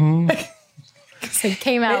 So it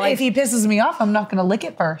came out like, if he pisses me off, I'm not going to lick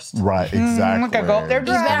it first. Right, exactly. I'm not going to go up there you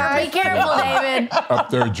dry. better be careful, David. Up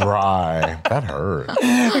there dry. That hurt.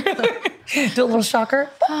 Do a little shocker.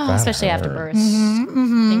 Especially after birth.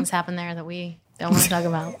 Things happen there that we don't want to talk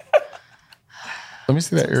about. Let me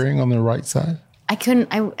see that earring on the right side. I couldn't,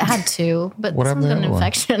 I had to, but What happened someone got to an the other one?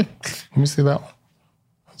 infection. Let me see that one.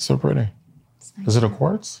 That's so pretty. Is it a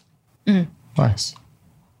quartz? Nice.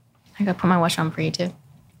 I gotta put my wash on for you too.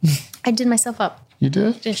 I did myself up. You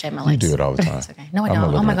did? Didn't shave my You legs. do it all the time. It's okay. No, I I'm not don't.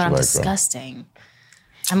 Oh looking my at God, your I'm legs, though. disgusting.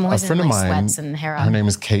 I'm A always in friend of my mine, sweats and hair her on. name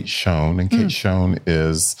is Kate Schoen, and Kate Schoen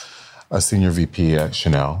is a senior VP at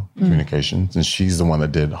Chanel Communications, and she's the one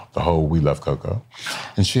that did the whole We Love Coco.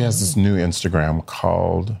 And she has this new Instagram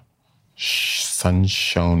called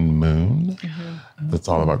Sunshone Moon that's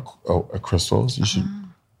all about crystals. You should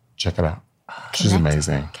check it out. She's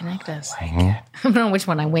amazing. Connect us. I don't know which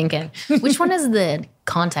one I'm winking. Which one is the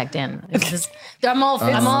contact in? I'm all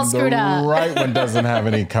screwed the up. right one doesn't have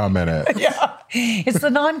any cum in it. It's the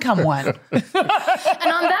non-cum one. And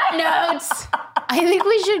on that note, I think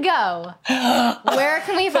we should go. Where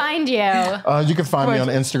can we find you? You can find me on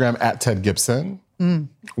Instagram at Ted Gibson,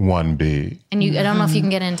 1B. And I don't know if you can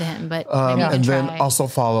get into him, but maybe you can And try. then also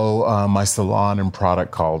follow my salon and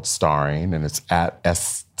product called Starring, and it's at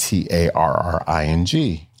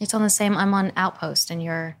STARRING. It's on the same. I'm on Outpost, and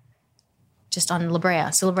you're just on La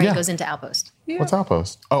Brea. So La Brea Yeah. goes into Outpost. What's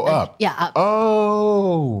Outpost? Oh, up. Yeah, up.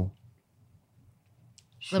 Oh.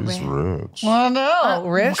 La She's Brea. rich. Oh no,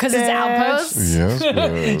 rich Because it's bitch. Outpost. Yes,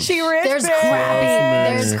 bitch. She rich. There's bitch.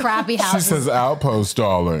 there's crappy She houses. says Outpost,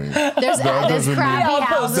 darling. There's doesn't crappy mean-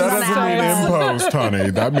 houses That on doesn't mean Outpost. impost, honey.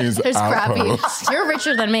 That means There's outpost. crappy. You're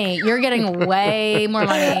richer than me. You're getting way more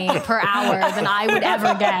money per hour than I would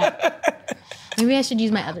ever get. Maybe I should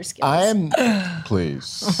use my other skills. I am,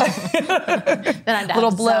 please. Then I'd have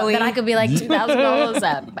Little to blowy. Then I could be like $2,000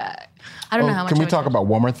 at back. I don't know how much. Can we I would talk charge. about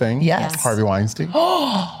one more thing? Yes. Harvey Weinstein.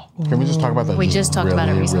 Can we just talk about that? We just talked about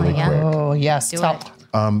it recently, really yeah. quick? Oh yes, Do tell-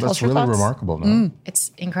 it. That's your really thoughts. remarkable, no?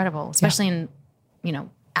 It's incredible, especially in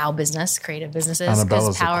our business, creative businesses. 'cause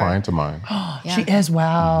Annabella's a power. client of mine. She is.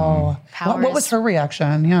 Wow. Power What was is- her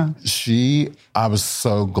reaction? Yeah. I was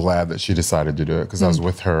so glad that she decided to do it because I was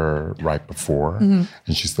with her right before, and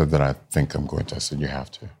she said that I think I'm going to. I said, you have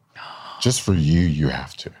to. Just for you, you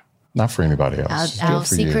have to. Not for anybody else. Just do Our it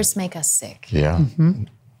for secrets make us sick. you. Yeah.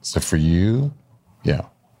 So for you, yeah.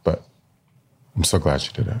 But I'm so glad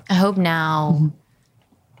she did it. I hope now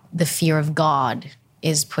the fear of God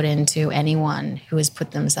is put into anyone who has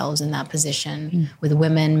put themselves in that position with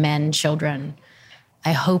women, men, children.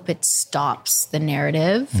 I hope it stops the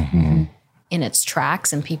narrative in its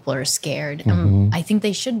tracks and people are scared. I think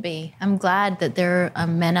they should be. I'm glad that there are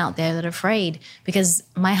men out there that are afraid because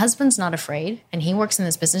my husband's not afraid and he works in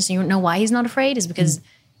this business. And you know why he's not afraid is because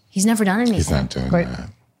he's never done anything. He's not doing Right. that.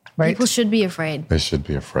 Right. People should be afraid. They should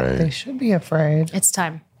be afraid. They should be afraid. It's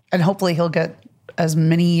time. And hopefully he'll get as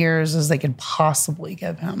many years as they could possibly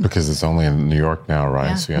give him. Because it's only in New York now, right?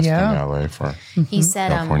 Yeah. So he has to Yeah. come to LA for. He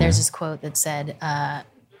said, California. there's this quote that said,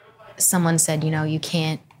 someone said, you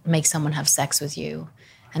can't make someone have sex with you.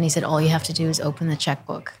 And he said, all you have to do is open the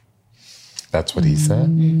checkbook That's what he said.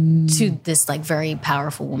 to this like very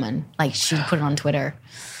powerful woman. Like she put it on Twitter,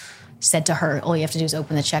 said to her, all you have to do is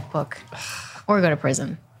open the checkbook or go to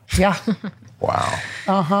prison. Yeah. Wow.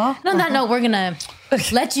 And on that note, we're going to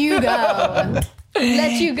let you go.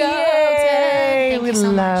 Let you go. Yay, Thank we you so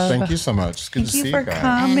much. love- Thank you so much. It's good Thank to you see for you guys.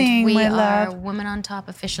 coming, And we my are love. Women on Top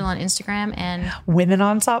Official on Instagram. And Women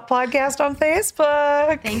on Top podcast on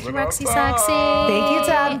Facebook. thank you, Rexy Saxy. Thank you,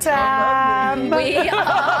 Tam Tam. We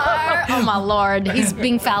are. Oh my Lord, he's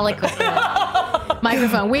being phallic with the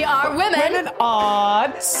microphone. We are women. Women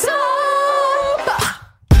on So